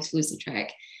have by Toulouse-Lautrec.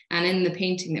 And in the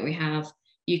painting that we have,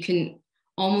 you can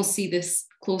almost see this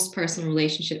close personal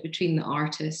relationship between the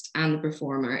artist and the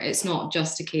performer. It's not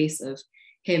just a case of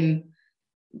him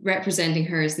representing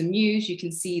her as the muse. You can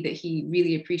see that he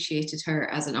really appreciated her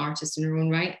as an artist in her own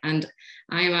right. And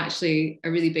I am actually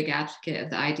a really big advocate of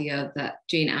the idea that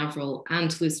Jane Avril and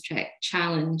Toulouse-Lautrec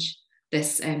challenge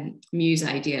this muse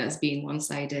idea as being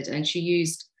one-sided. And she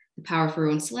used the power of her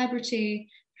own celebrity,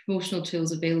 promotional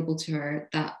tools available to her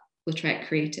that Lautrec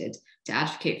created to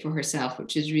advocate for herself,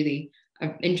 which is really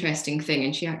an interesting thing.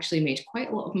 And she actually made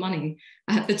quite a lot of money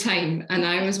at the time. And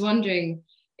I was wondering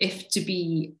if, to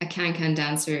be a can-can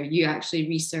dancer, you actually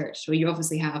researched, or you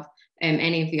obviously have,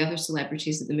 any of the other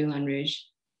celebrities at the Moulin Rouge.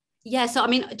 Yeah, so I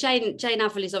mean, Jane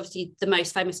Avril is obviously the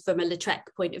most famous from a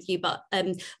Lautrec point of view, but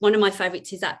one of my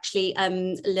favourites is actually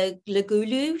Le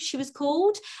Goulou, she was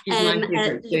called,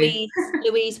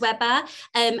 Louise Weber,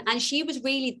 and she was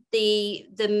really the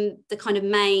kind of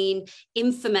main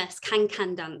infamous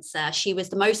can-can dancer. She was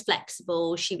the most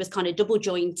flexible. She was kind of double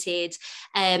jointed.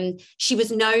 She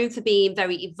was known for being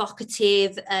very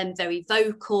evocative, very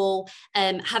vocal,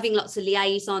 having lots of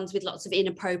liaisons with lots of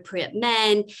inappropriate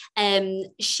men.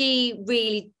 She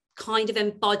really kind of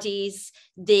embodies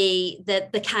the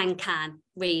can-can,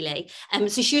 really.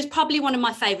 So she was probably one of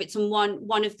my favourites, and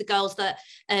one of the girls that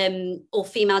or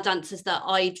female dancers that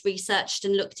I'd researched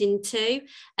and looked into.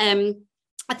 I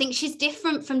think she's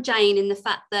different from Jane in the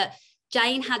fact that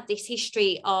Jane had this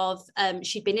history of,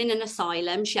 she'd been in an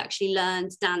asylum. She actually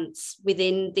learned dance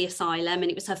within the asylum, and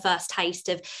it was her first taste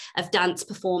of dance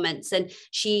performance. And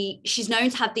she's known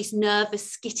to have this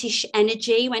nervous, skittish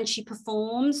energy when she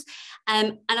performs.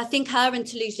 And I think her and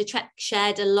Toulouse-Lautrec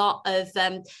shared a lot of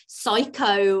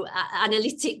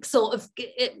psychoanalytic sort of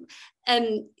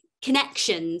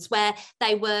connections, where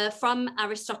they were from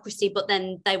aristocracy, but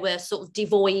then they were sort of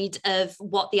devoid of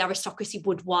what the aristocracy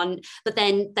would want, but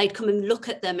then they'd come and look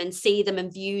at them and see them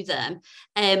and view them.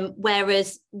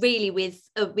 Whereas really with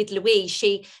Louise,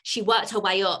 she worked her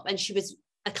way up, and she was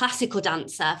a classical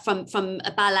dancer from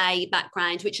a ballet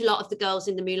background, which a lot of the girls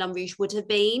in the Moulin Rouge would have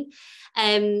been.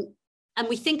 And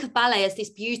we think of ballet as this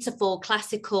beautiful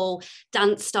classical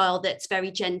dance style that's very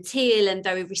genteel and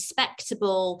very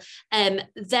respectable,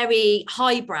 very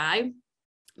highbrow.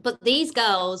 But these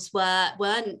girls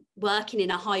weren't working in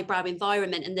a highbrow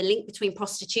environment, and the link between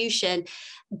prostitution,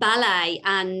 ballet,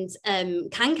 and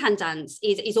can-can dance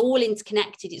is all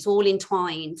interconnected. It's all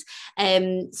entwined.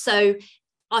 So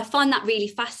I find that really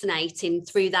fascinating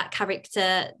through that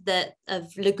character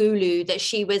of Le Goulou, that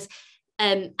she was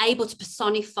able to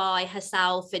personify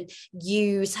herself and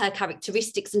use her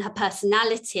characteristics and her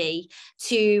personality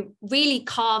to really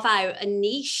carve out a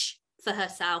niche for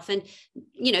herself and,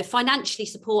 you know, financially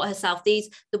support herself. There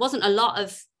wasn't a lot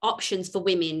of options for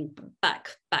women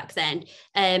back then.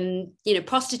 You know,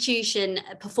 prostitution,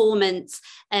 performance,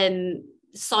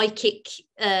 psychic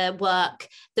work,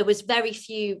 there was very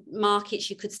few markets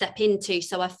you could step into.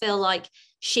 So I feel like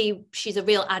she's a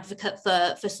real advocate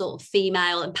for sort of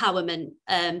female empowerment,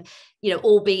 you know,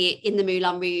 albeit in the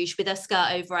Moulin Rouge with her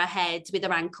skirt over her head, with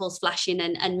her ankles flashing,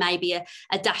 and maybe a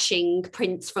dashing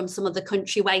prince from some other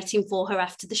country waiting for her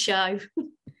after the show.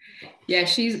 Yeah,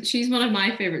 she's one of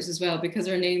my favorites as well, because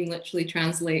her name literally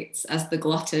translates as the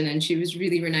glutton, and she was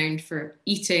really renowned for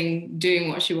eating, doing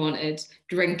what she wanted,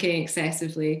 drinking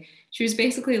excessively. She was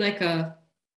basically like a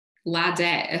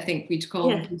ladette, I think we'd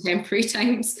call in contemporary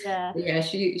times. Yeah,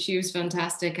 she was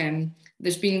fantastic.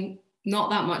 There's been not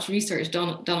that much research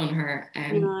done on her.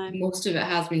 Most of it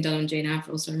has been done on Jane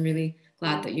Avril, so I'm really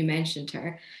glad that you mentioned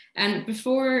her. And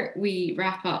before we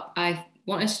wrap up, I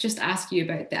wanted to just ask you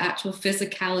about the actual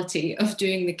physicality of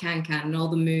doing the can-can and all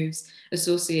the moves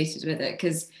associated with it,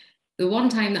 because the one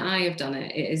time that I have done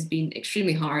it, it has been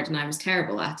extremely hard and I was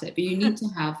terrible at it. But you need to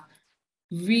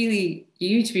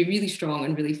be really strong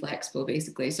and really flexible,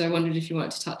 basically. So I wondered if you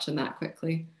wanted to touch on that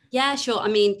quickly. Yeah, sure. I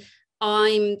mean,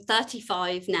 I'm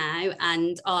 35 now,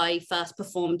 and I first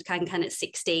performed can-can at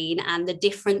 16, and the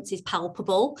difference is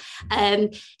palpable.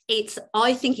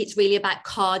 I think it's really about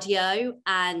cardio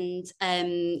and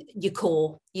your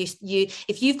core.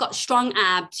 If you've got strong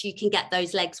abs, you can get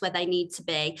those legs where they need to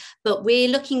be. But we're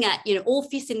looking at,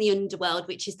 Orpheus in the Underworld,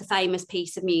 which is the famous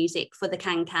piece of music for the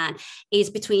can-can,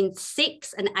 is between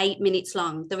 6 and 8 minutes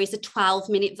long. There is a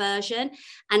 12-minute version.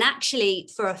 And actually,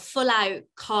 for a full-out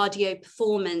cardio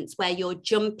performance where you're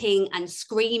jumping and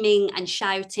screaming and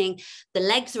shouting, the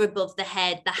legs are above the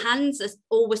head, the hands are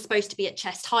always supposed to be at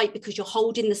chest height because you're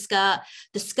holding the skirt.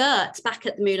 The skirts back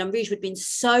at the Moulin Rouge would have been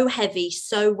so heavy,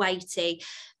 so weighty,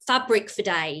 fabric for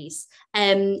days.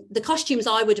 The costumes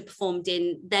I would have performed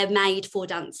in, they're made for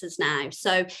dancers now.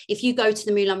 So if you go to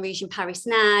the Moulin Rouge in Paris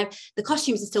now, the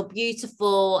costumes are still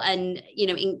beautiful and,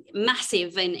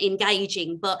 massive and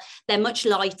engaging, but they're much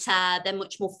lighter, they're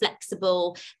much more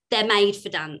flexible, they're made for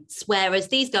dance. Whereas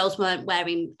these girls weren't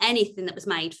wearing anything that was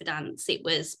made for dance. It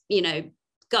was,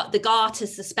 got the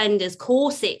garters, suspenders,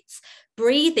 corsets,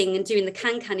 breathing and doing the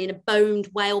can-can in a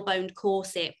whale-boned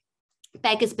corset.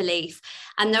 Beggars belief.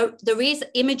 And there is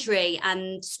imagery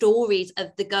and stories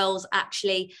of the girls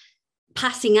actually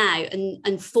passing out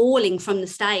and falling from the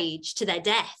stage to their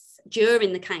death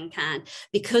during the can-can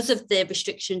because of the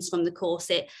restrictions from the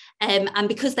corset, and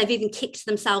because they've even kicked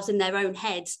themselves in their own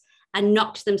head and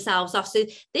knocked themselves off. So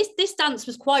this dance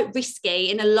was quite risky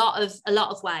in a lot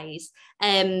of ways.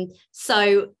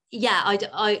 So yeah,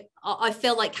 I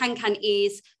feel like can-can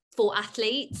is for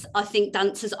athletes. I think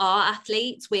dancers are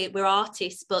athletes. We're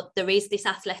artists, but there is this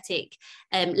athletic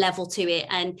level to it.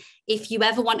 And if you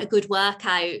ever want a good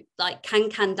workout, like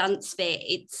can dance fit,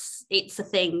 it's a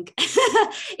thing.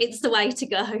 It's the way to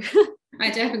go. I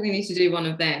definitely need to do one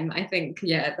of them. I think,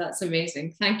 yeah, that's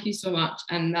amazing. Thank you so much.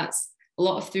 And that's a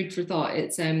lot of food for thought.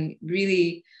 It's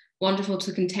really wonderful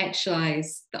to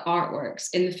contextualize the artworks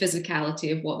in the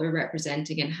physicality of what they're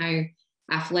representing and how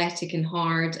athletic and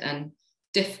hard and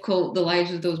difficult the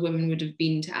lives of those women would have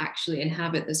been to actually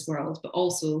inhabit this world, but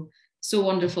also so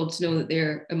wonderful to know that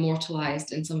they're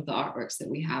immortalized in some of the artworks that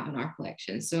we have in our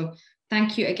collection. So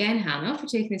thank you again, Hannah, for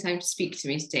taking the time to speak to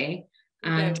me today,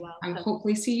 and I'll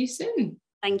hopefully see you soon.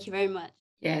 Thank you very much.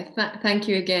 Yeah, thank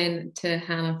you again to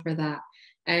Hannah for that.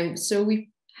 So we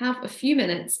have a few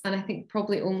minutes, and I think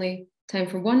probably only time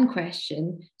for one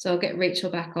question, so I'll get Rachel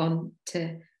back on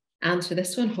to answer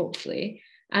this one, hopefully.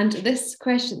 And this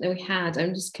question that we had,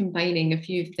 I'm just combining a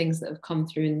few things that have come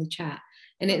through in the chat,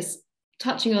 and it's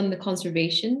touching on the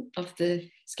conservation of the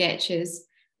sketches,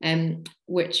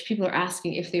 which people are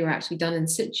asking if they were actually done in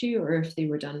situ or if they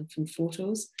were done from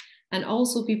photos. And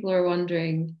also people are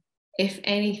wondering if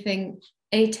any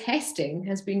testing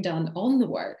has been done on the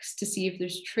works to see if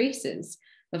there's traces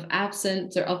of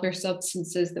absinthe or other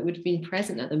substances that would have been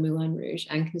present at the Moulin Rouge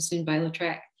and consumed by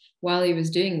Lautrec while he was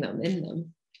doing them in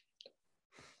them.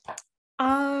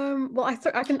 Well, I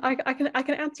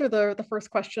can answer the first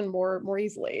question more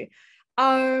easily.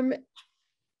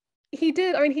 He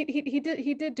did. I mean,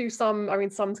 he did do some. I mean,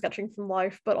 some sketching from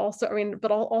life, but also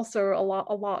a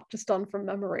lot just done from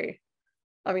memory.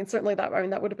 I mean, certainly that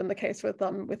would have been the case with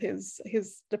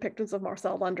his depictions of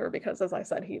Marcel Lender, because, as I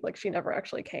said, she never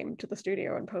actually came to the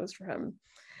studio and posed for him.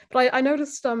 But I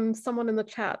noticed someone in the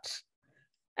chat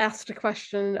asked a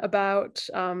question about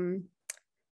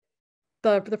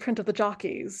the print of the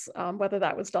jockeys, whether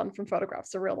that was done from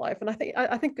photographs or real life. And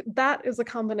I think that is a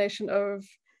combination of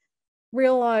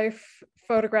real life,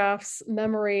 photographs,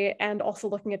 memory, and also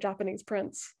looking at Japanese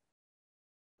prints.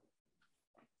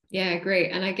 Yeah,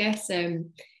 great. And I guess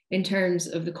in terms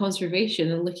of the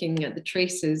conservation and looking at the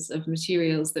traces of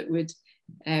materials that would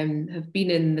have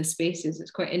been in the spaces, it's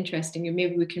quite interesting. And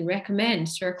maybe we can recommend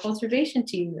to our conservation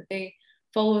team that they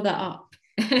follow that up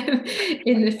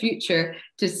in the future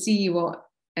to see what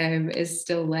is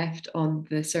still left on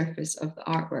the surface of the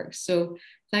artwork. So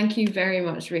thank you very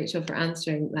much, Rachel, for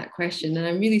answering that question. And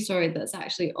I'm really sorry that's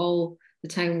actually all the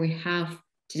time we have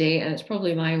today, and it's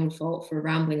probably my own fault for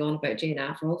rambling on about Jane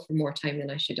Avril for more time than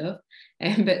I should have.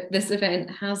 But this event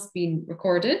has been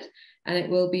recorded and it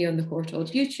will be on the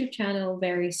Courtauld YouTube channel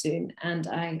very soon. And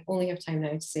I only have time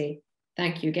now to say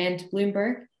thank you again to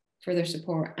Bloomberg for their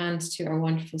support, and to our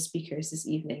wonderful speakers this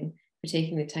evening for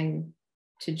taking the time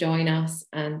to join us,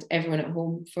 and everyone at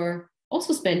home for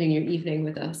also spending your evening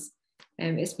with us.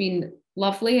 It's been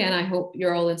lovely, and I hope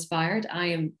you're all inspired. I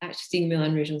am actually seeing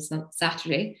Moulin Rouge on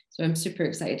Saturday, so I'm super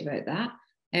excited about that.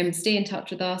 Stay in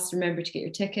touch with us. Remember to get your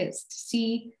tickets to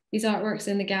see these artworks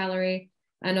in the gallery,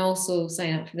 and also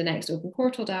sign up for the next Open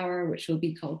Courtauld Hour, which will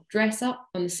be called Dress Up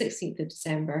on the 16th of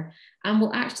December, and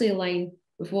will actually align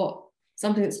with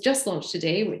something that's just launched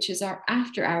today, which is our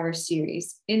After Hours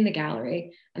series in the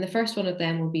gallery. And the first one of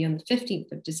them will be on the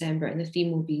 15th of December, and the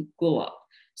theme will be Glow Up.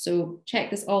 So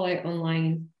check this all out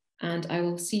online, and I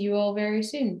will see you all very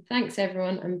soon. Thanks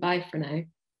everyone, and bye for now.